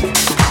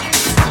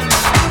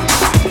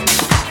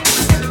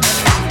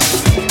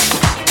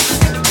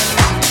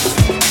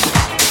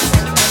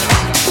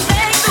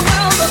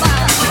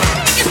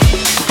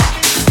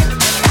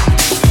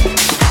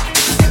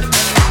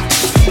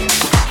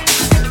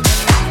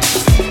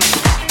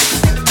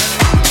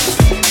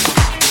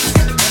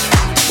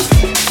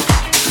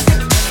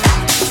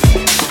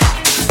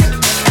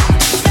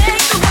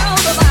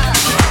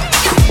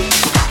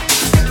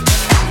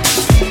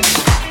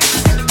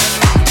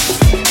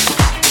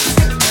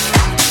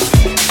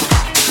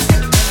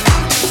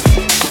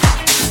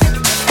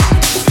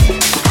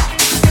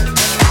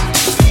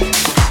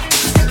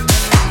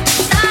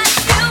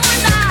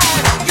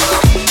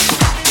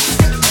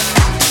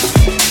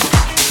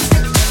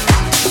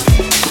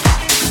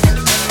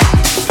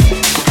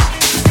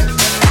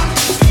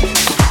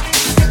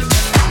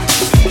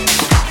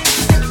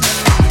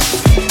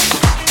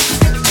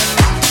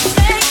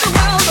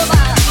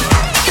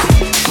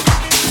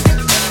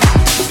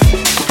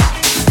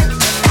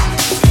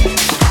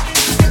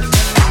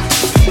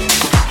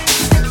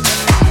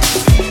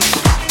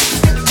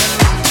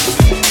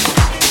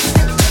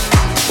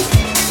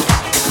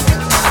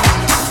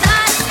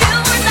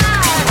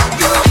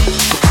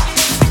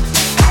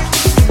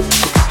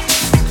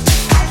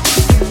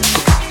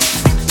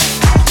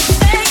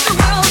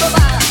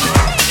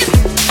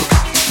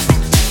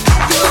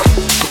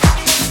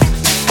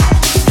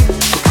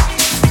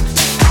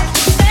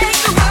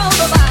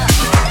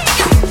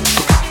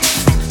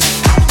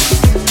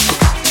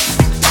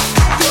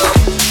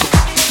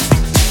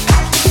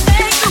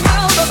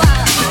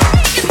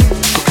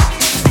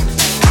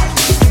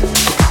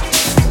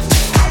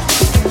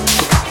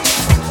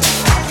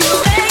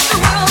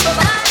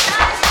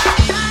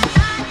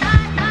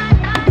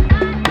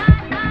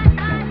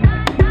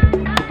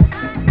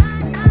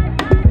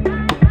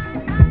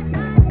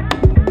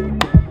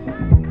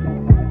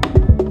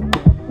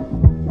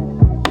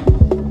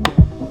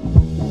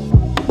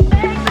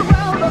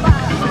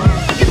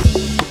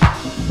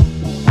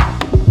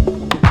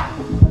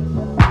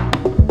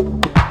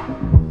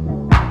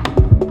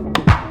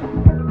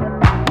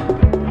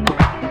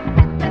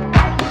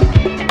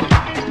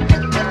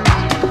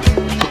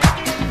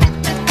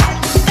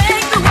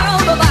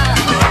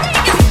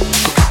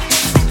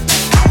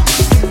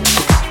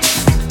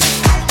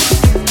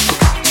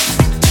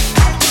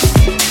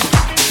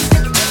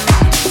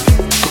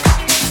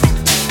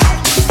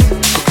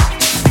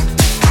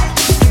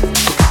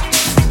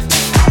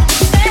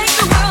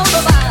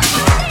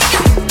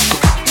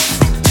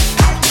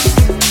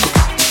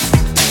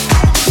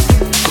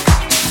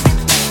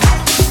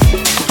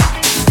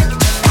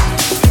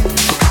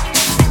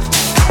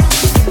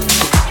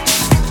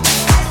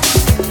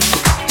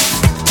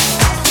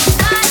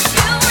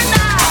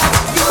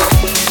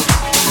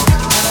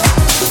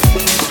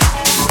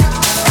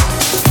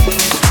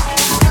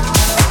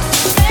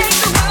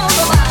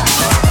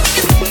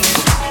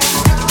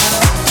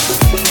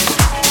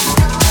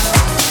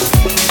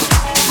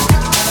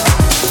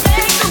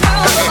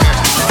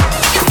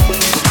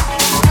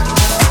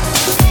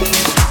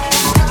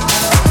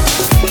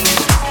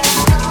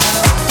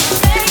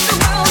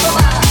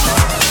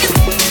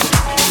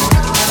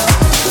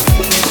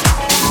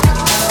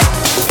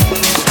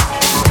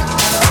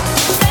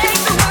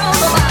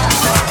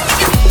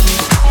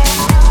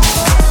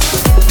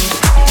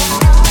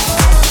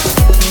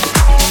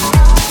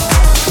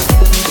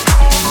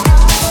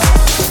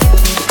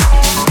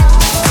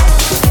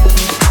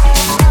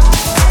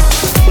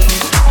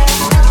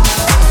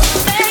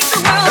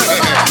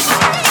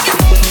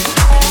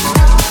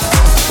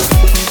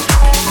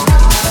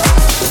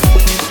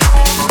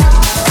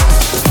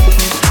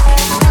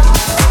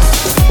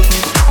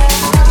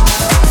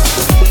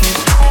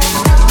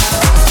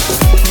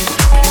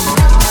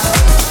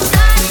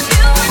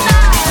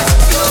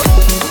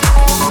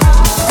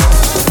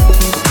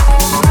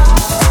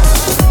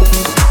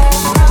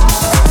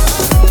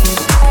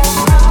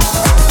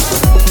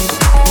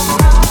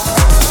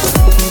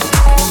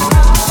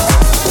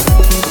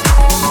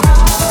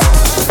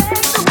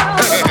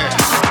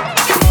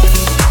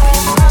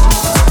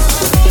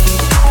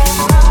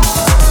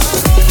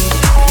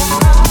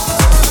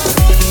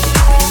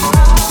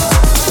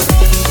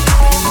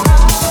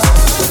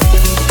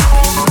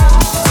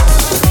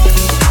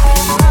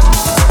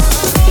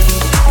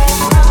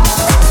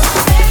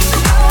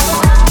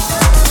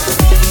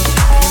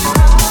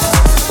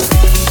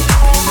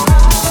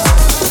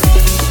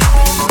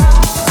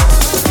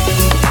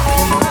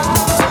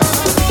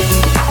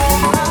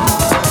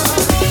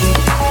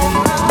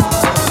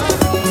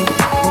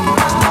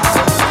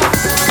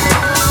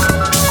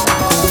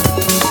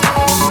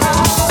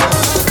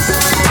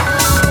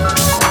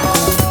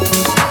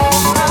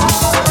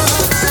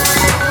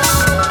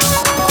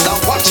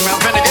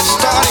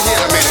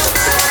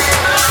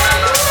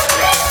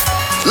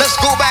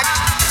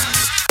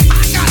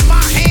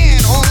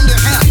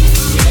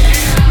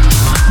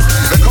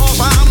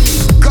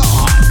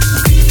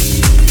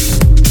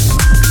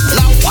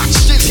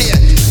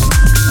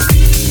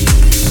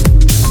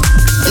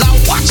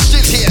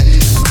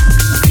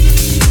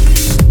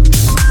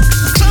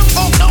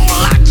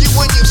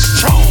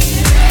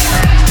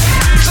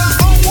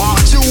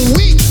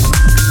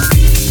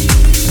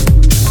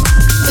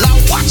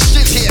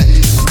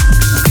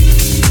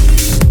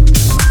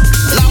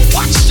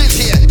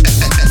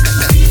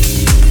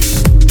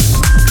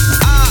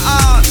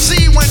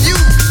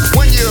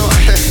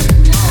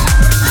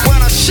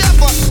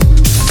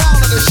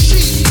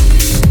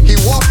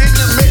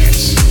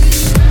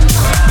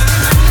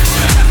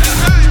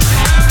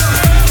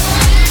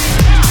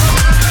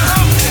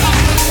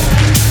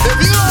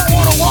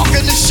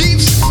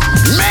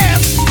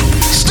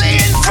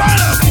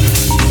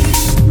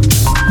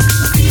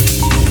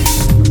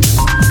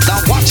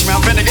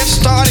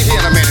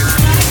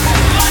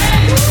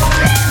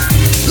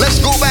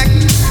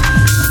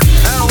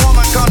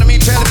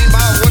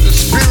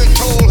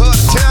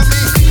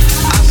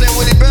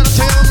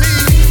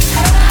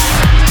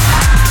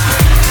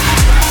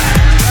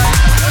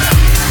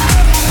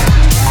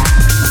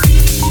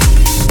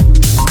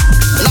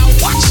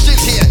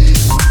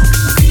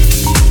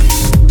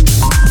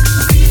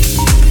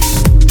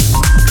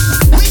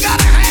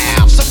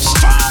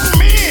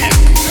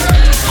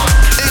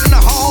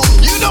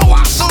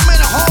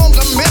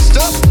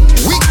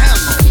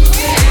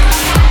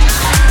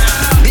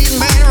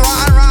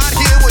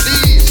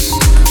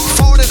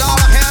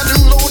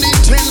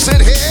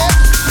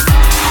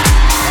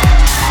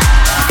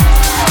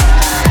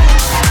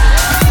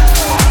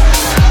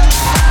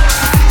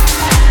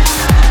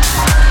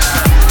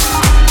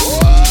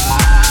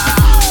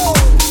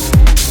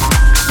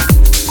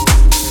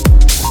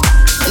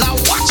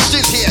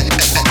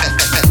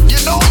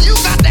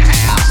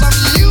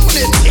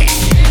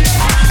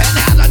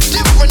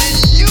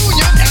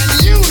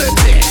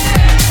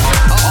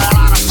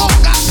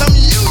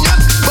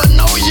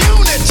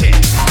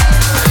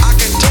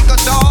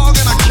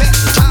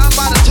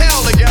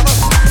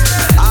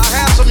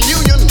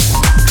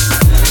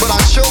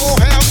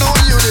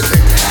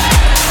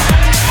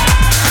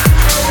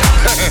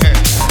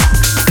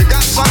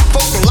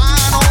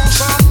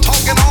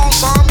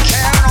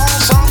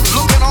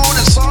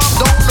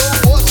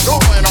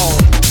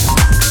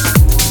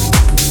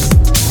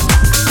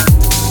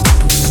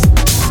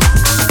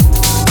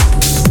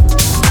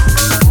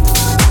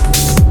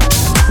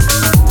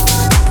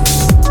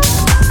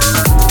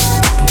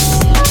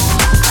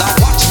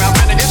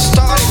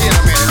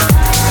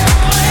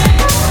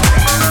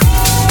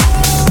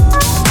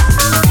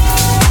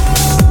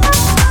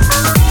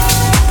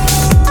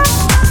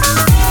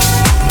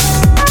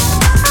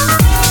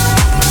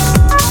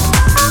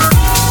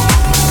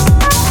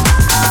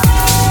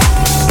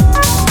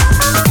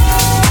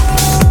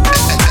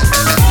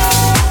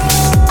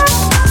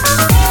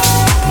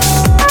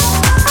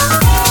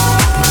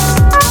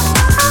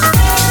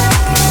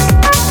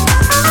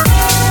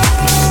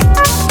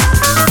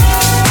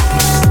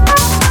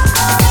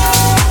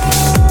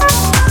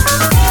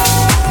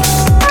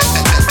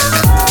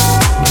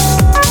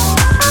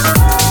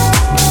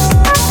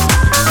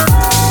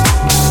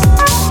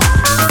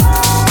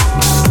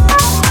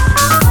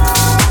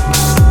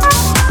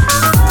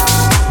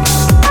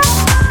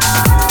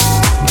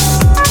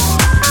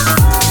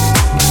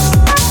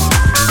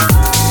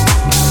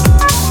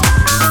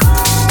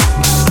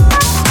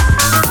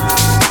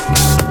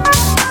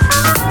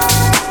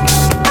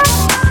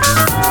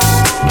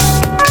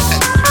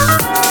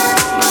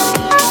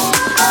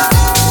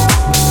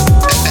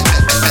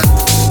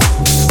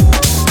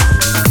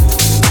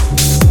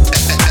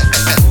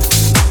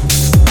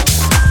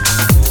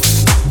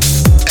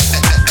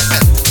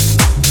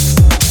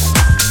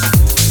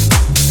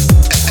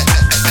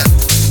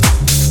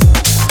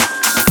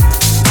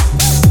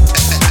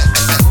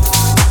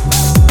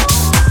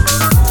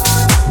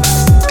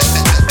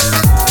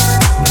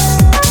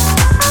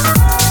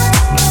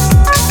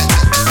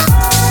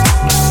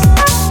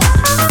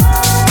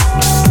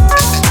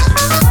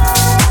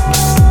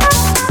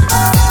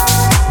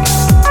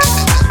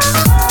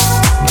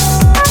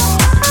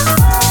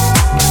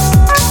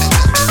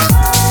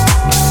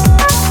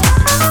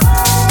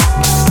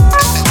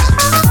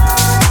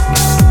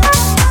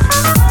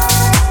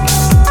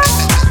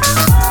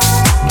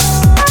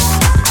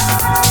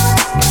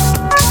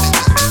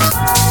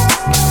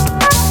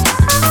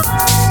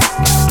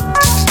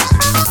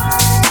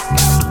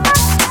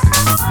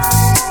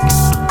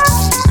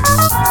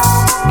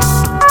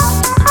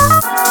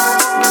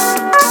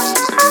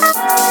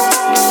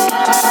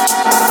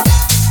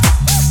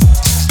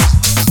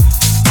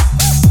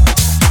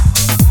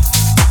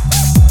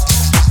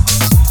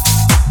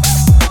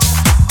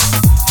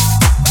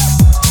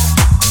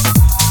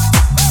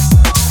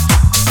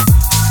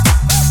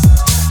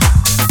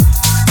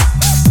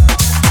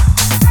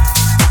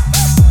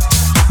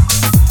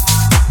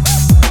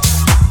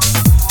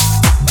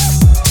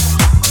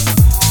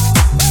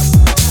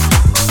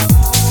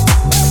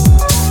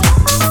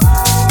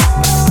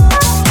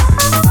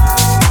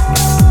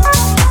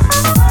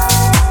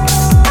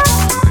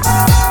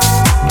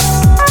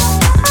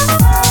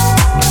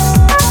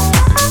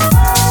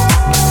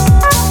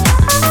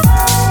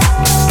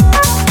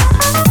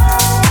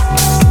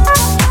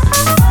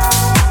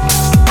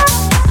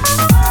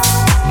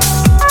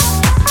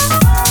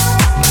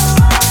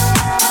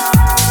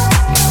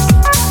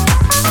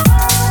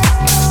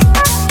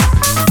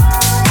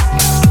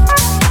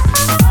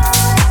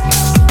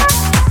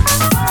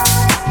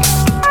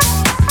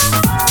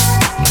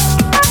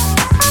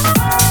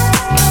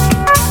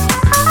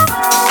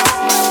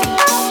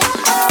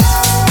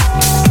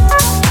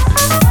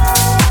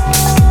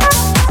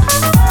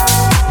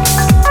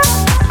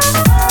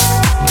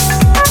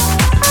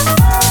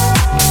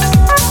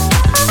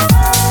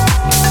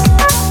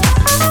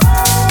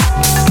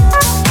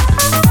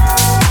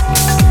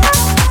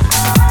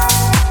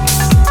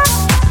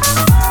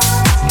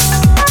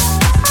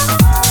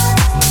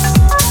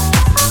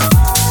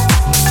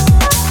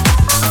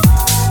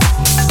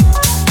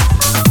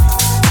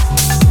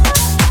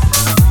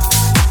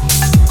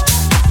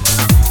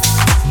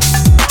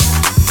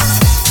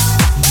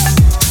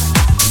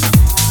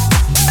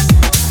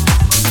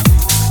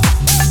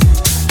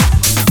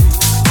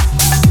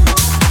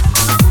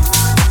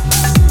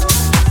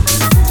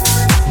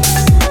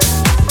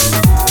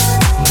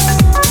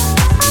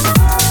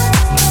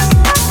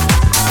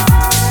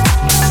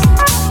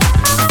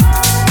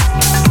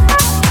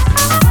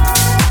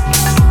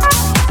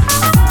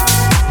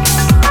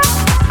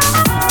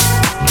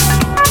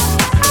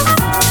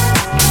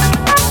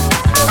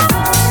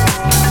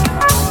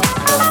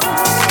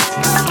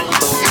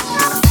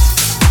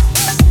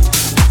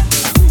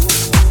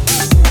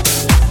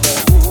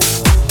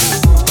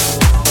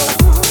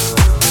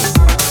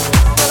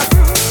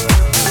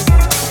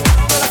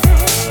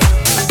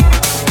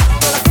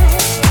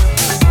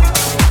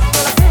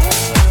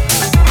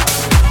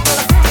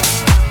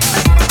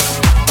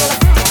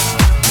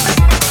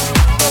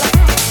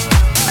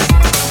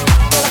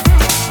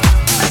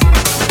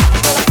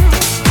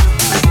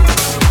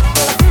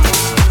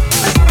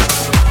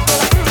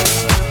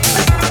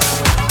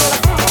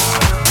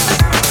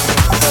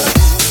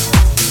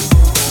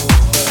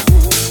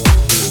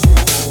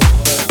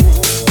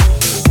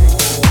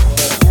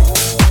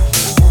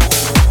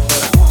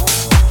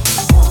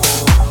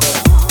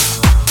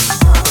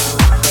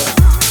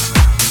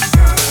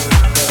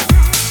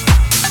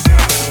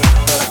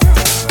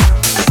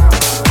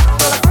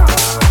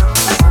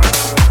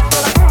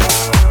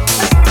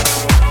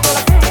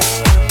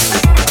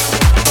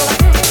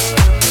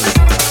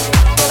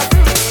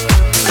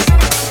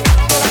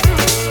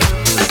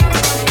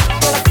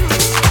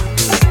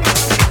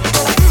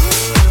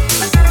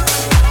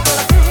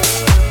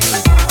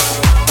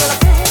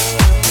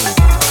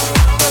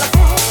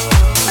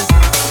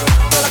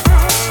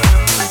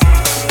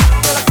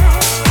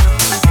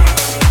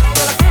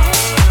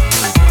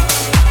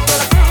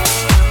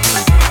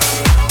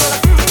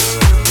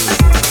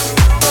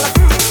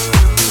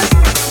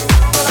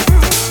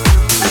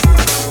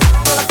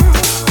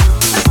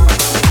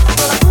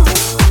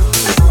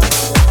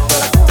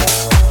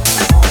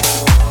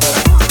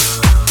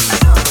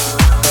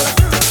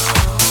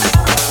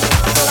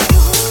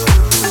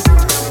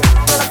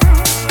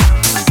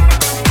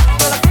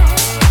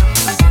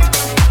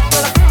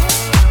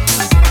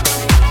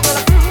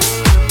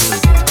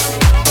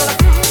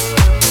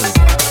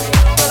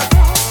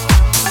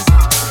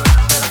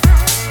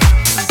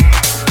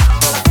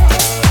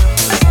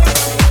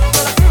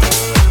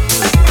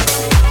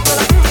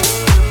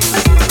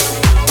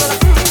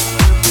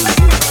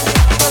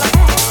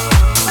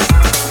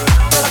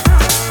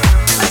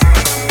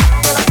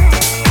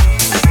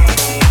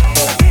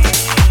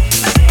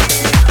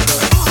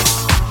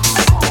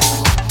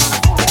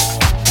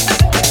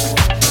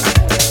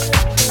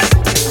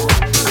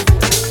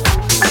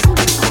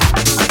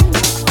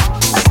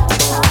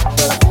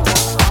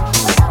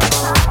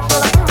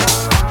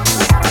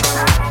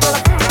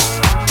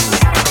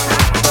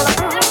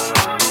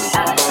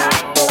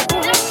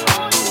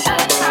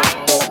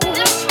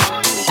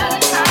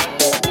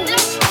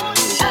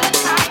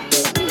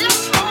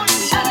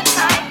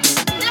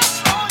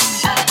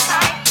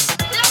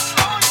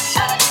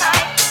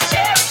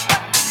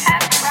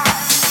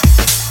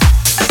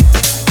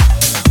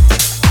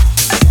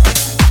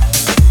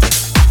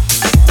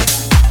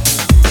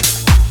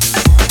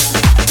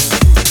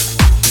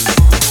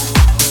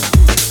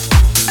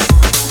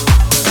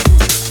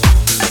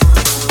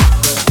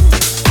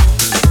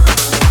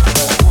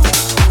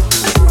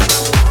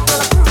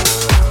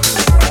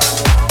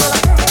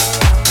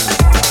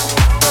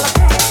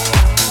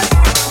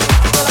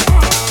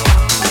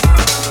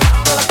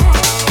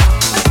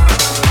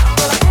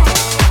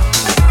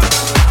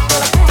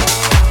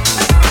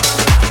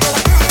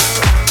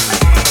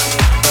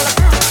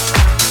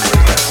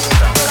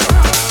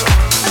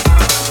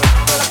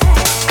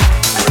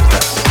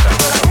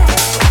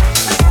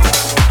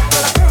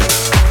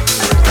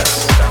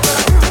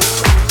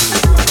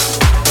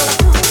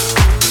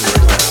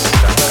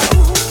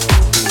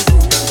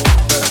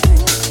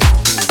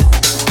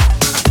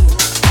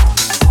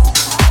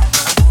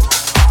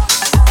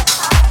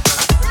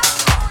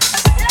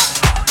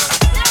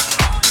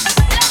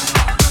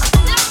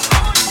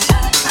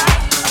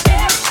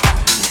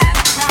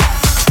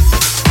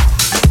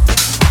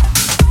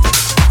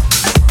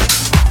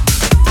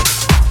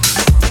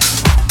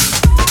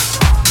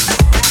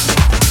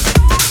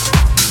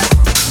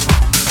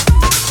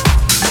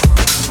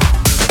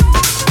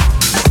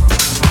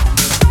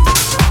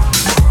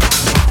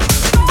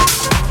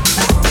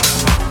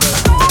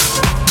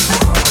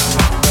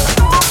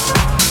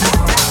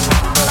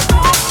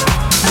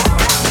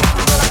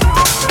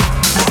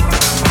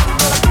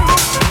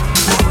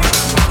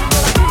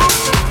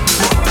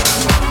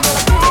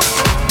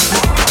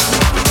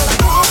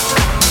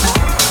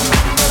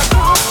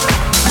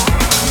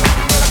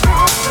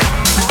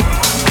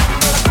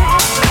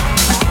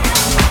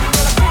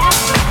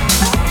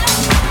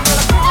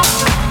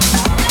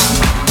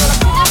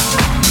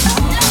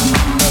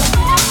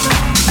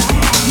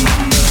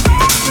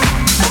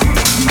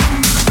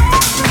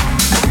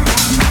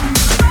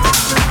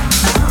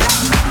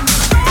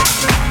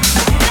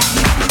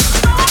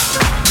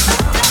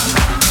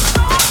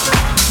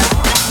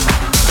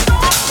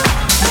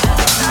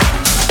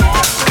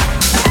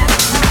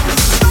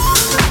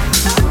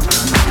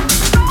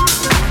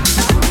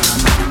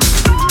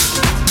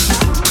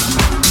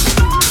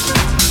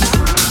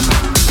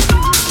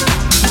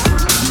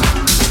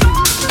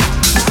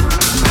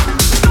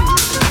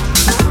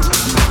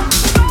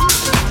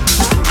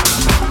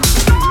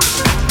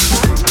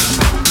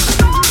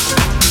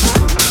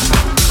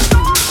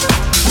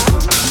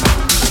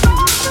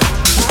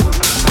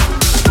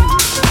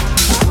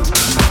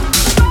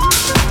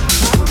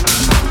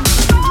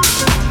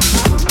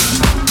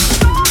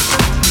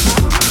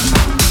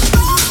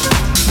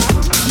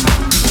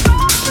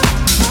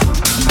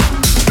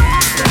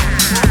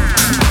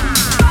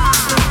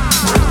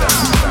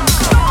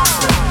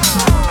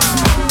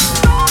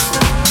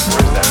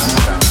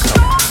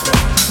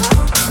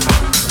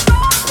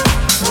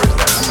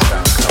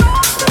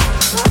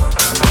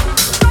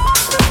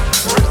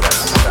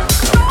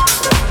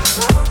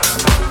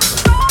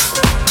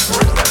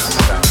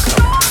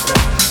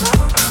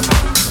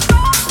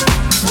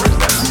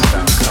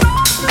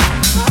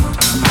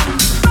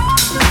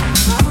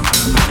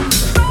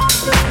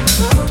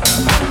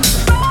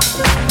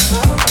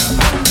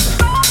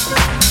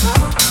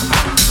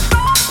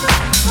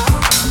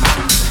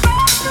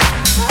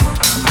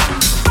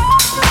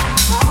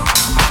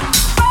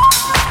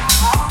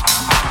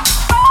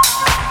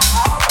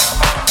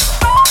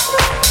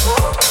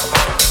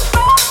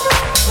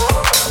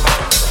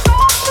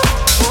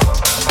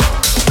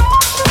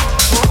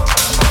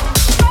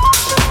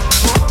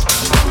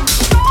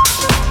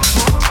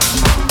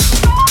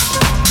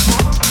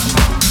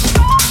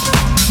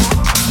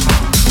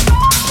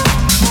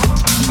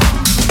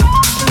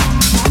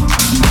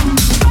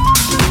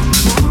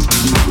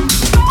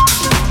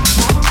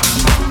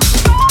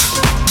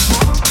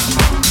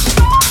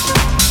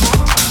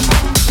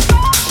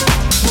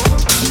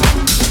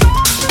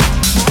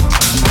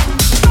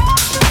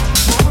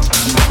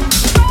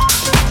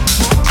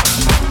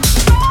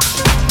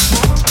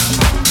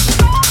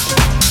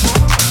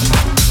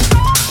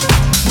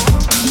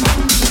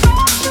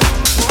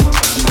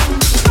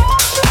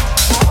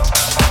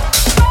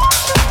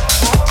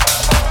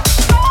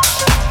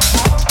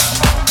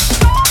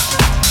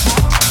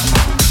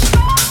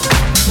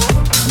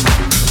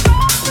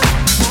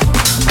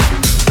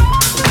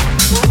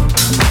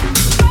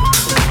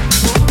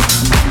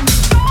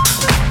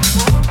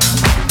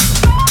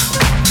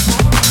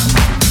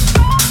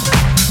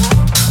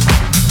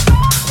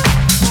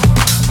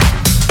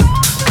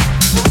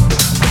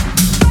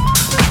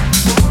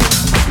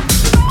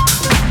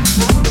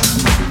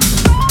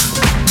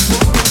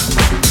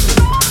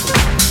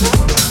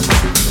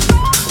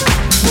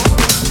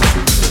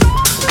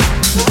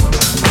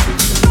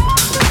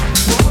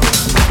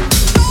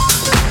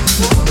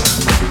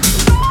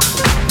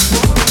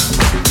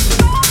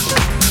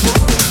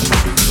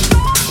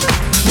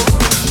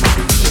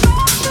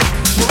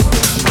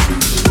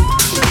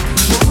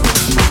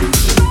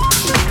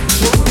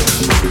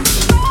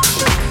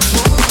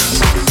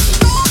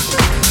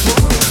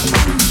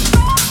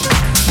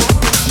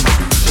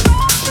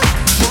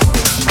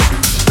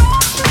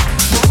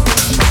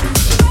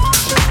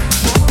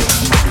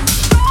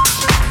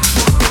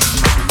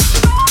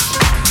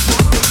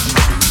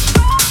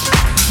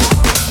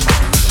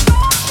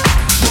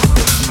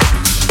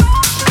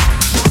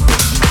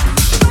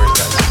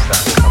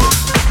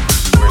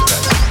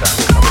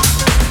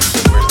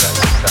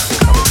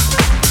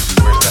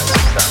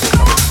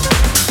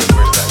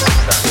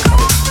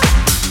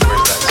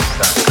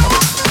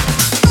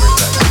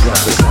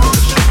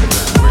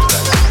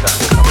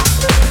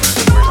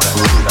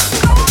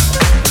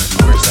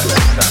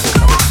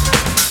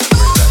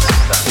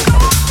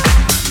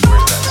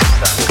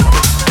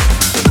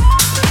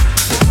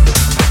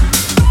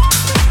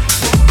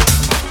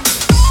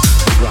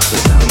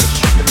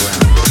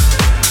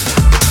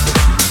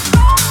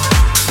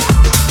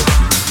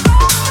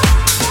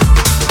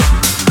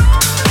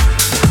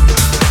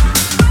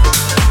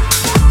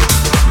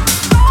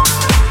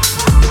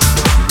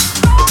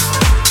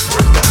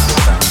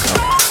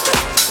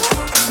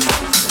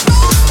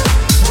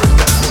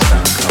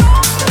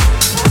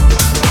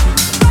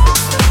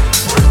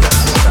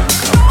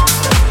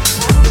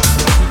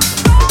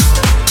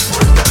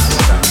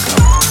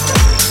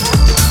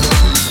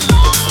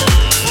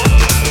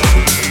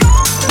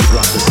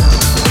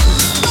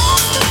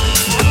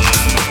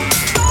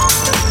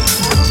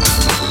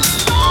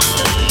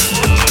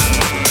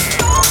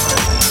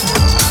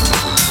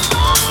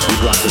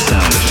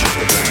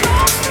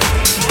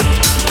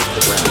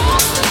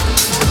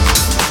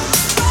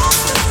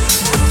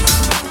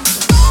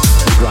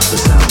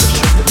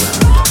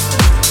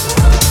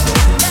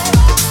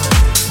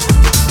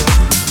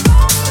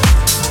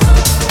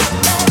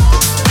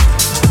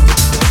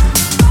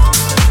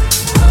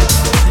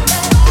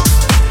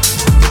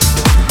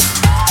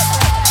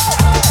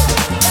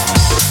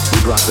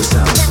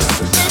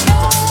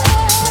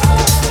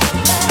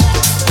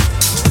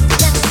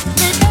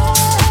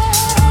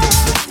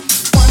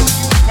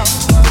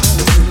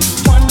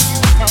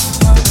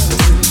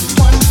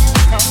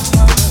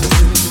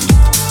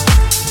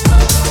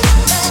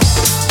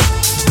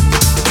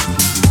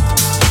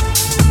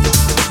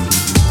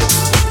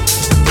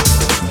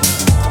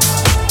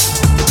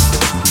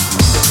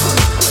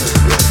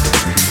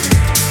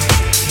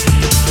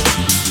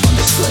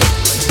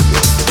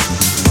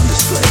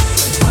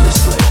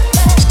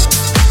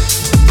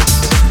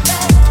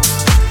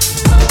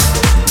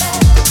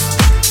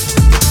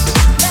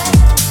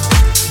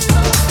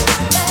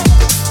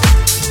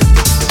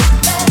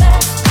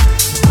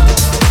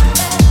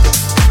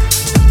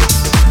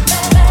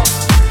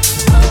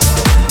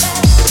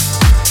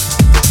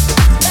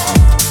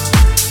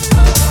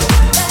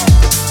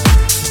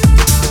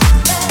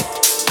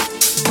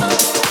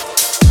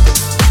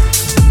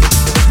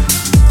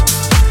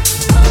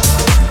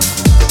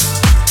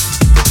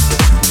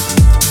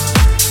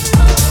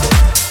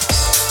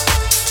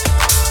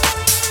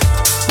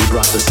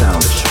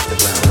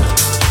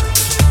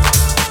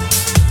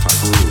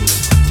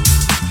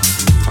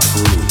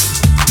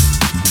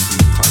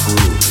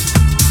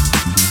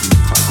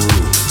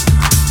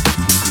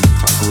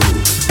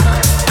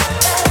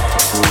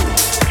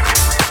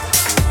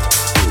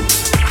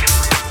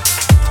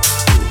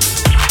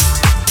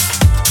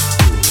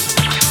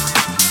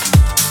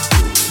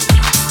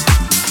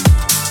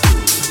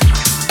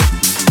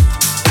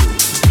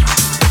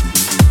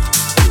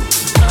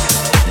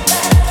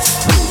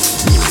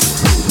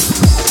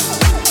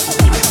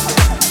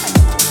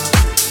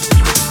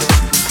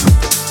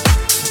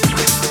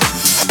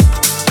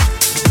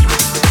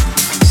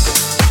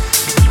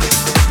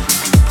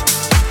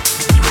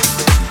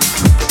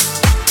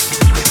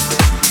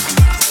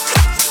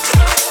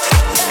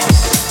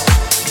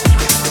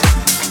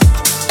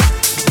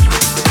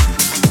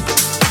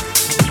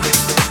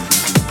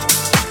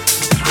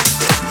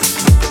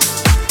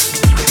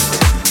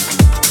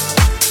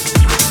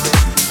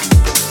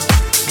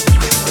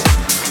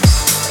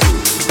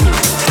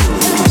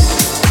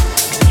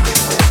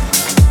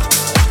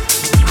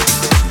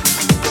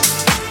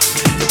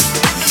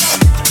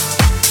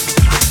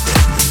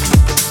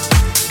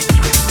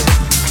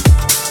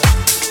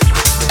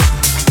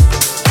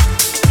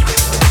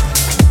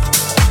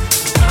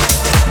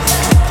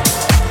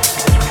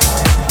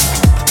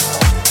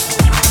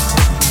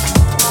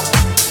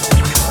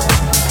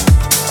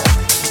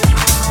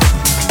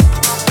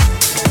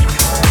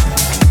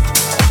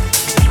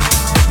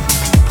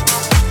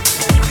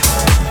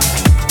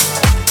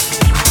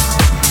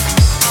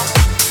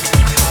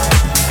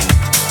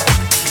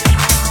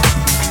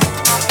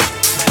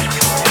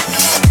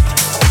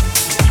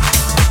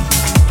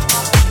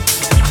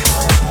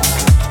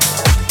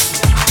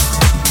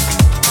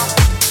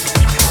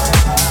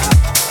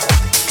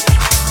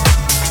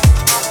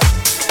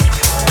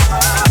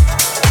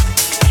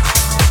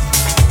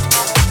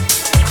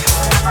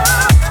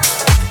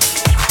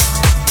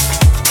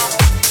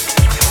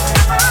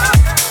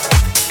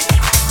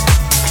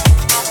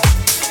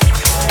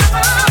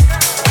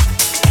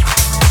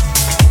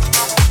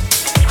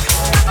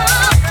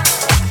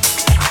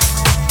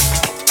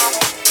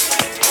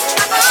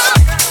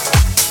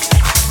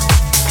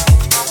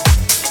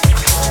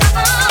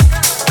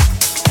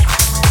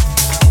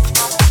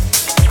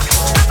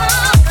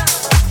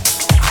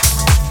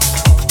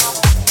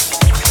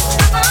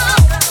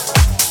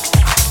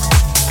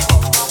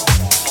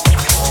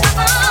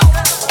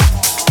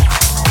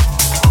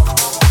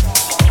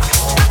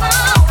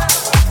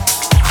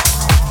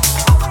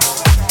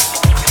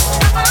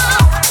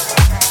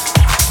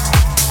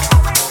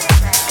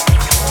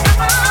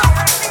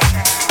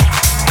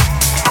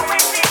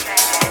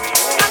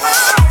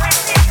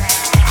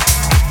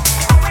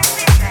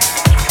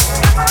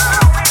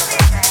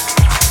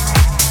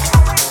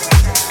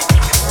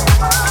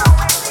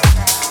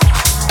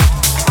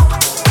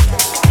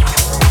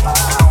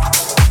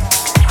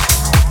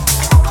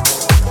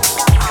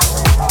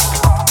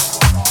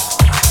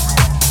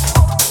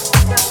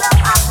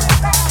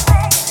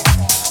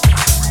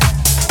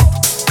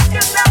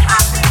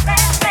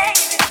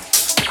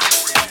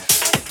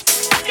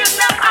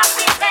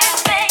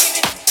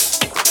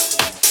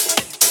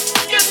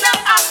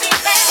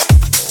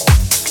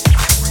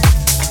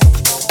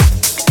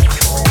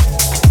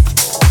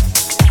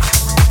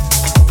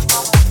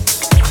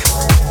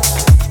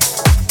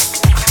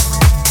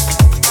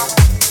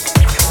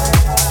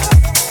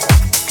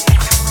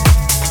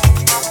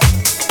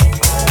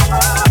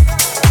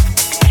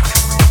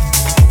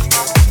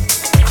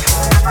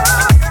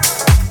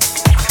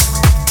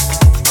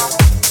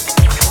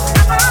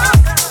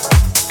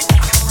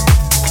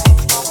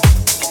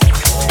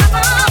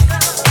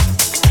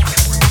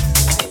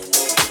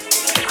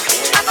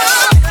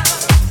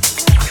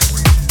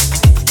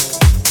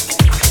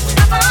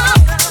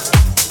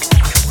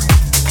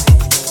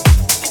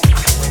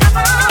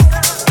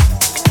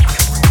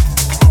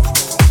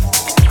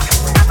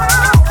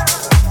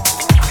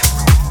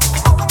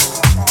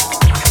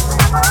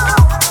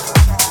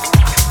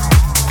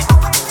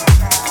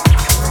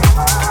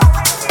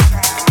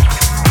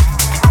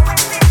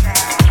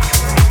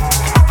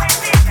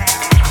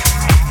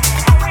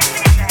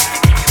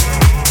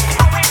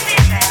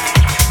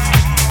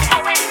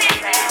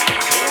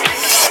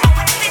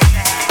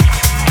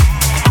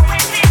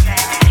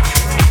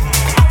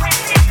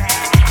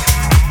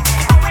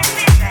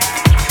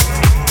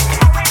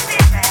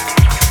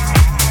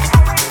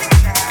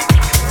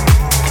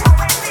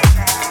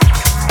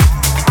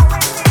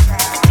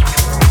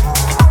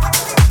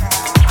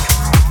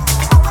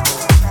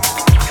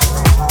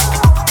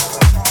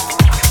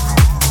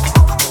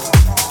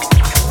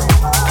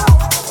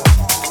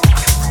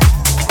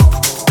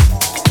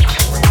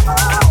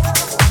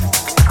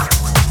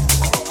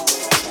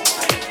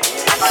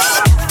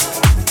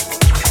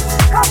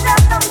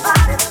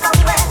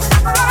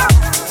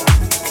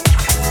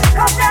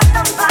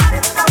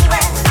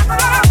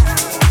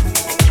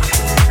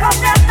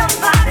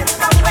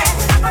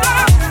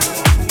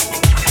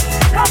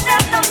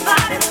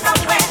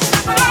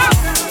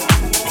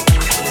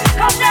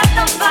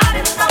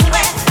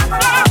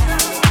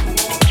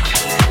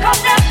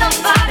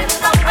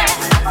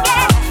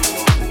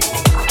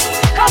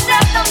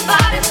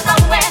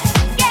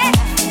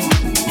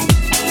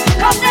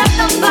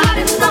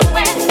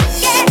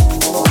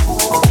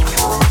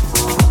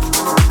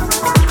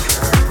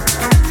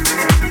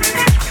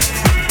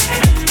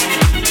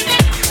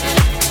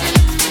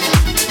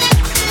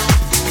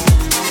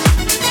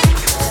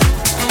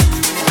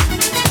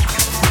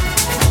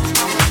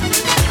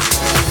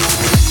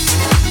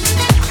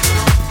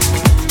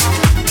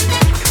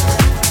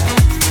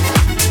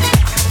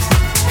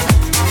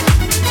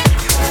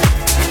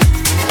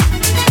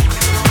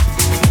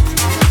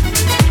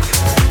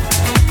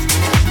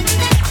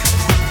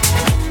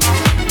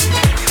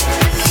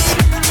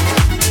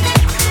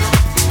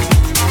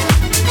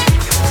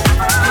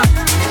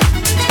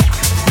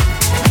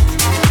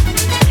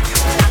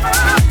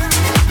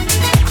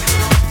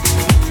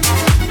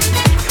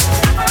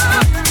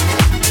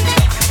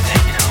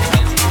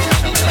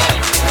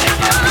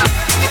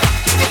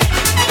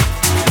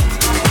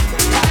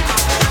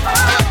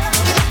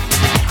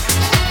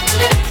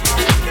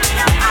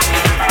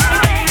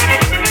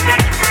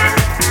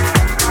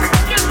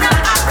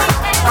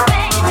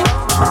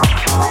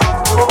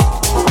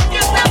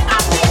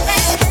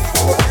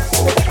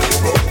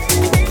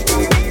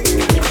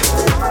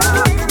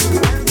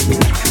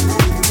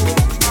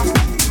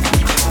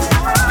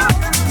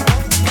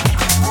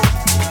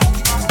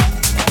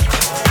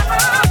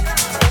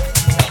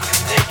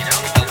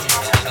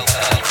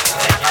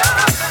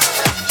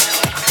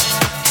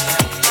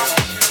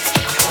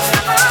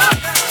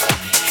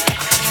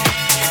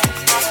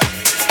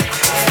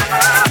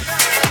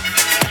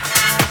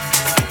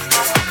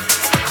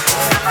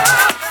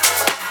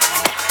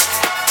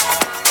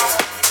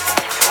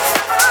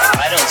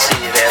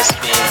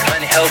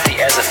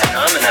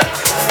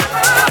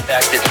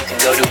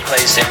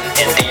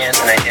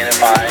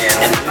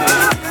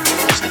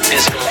 just the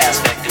physical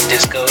aspect of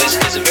disco is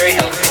a very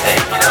healthy thing,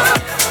 you know?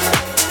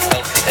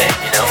 Healthy thing,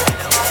 you know?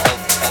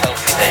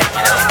 Healthy thing,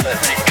 you know? But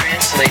when it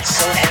translates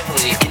so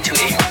heavily into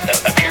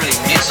a purely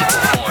musical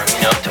form,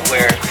 you know, to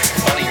where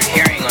all you're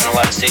hearing on a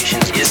lot of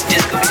stations is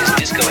disco, because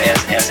disco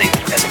as a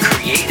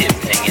creative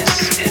thing is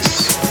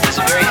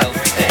a very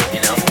healthy thing,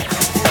 you know?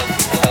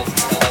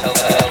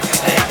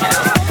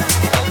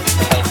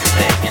 Healthy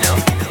thing, you know?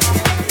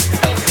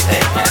 Healthy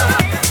thing, you know? Healthy thing, you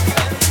know?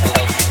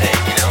 Healthy thing,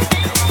 you know?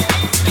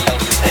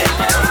 Healthy thing, you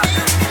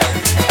know?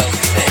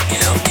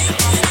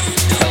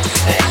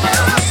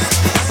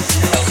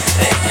 Healthy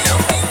thing, you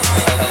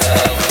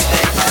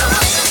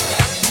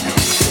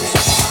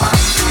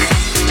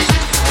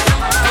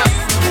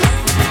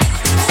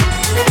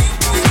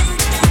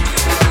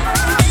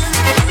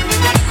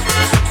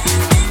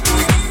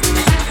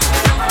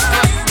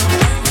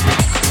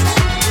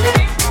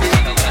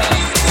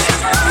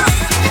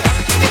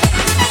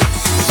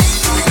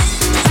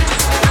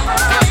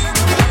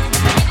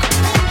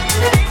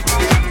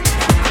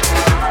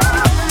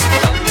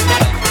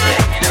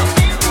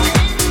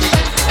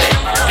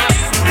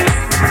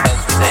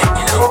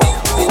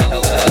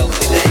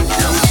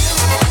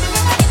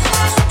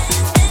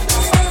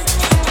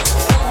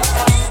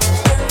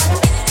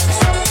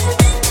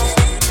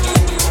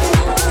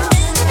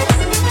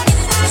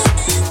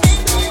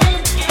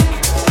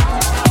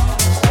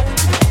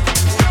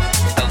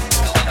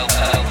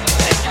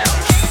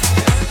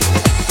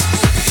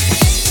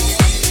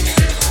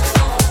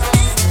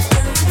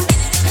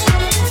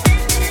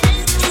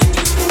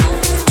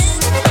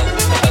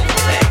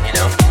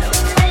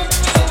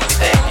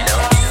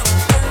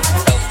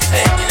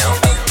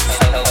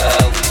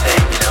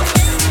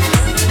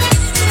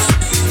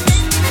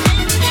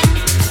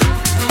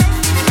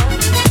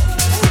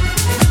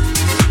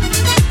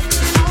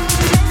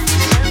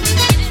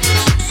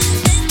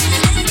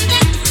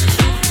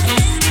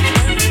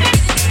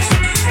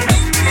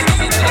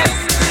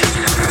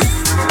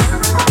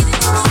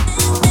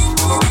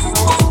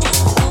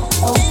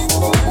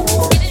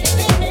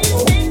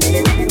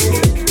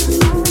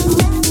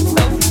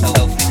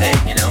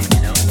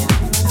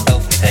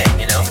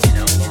know?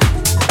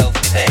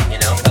 Healthy thing, you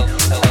know?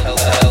 Healthy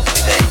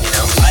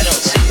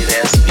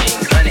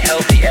thing,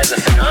 you know?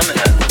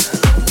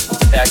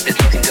 Fact that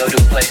you can go to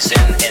a place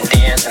and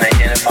dance and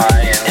identify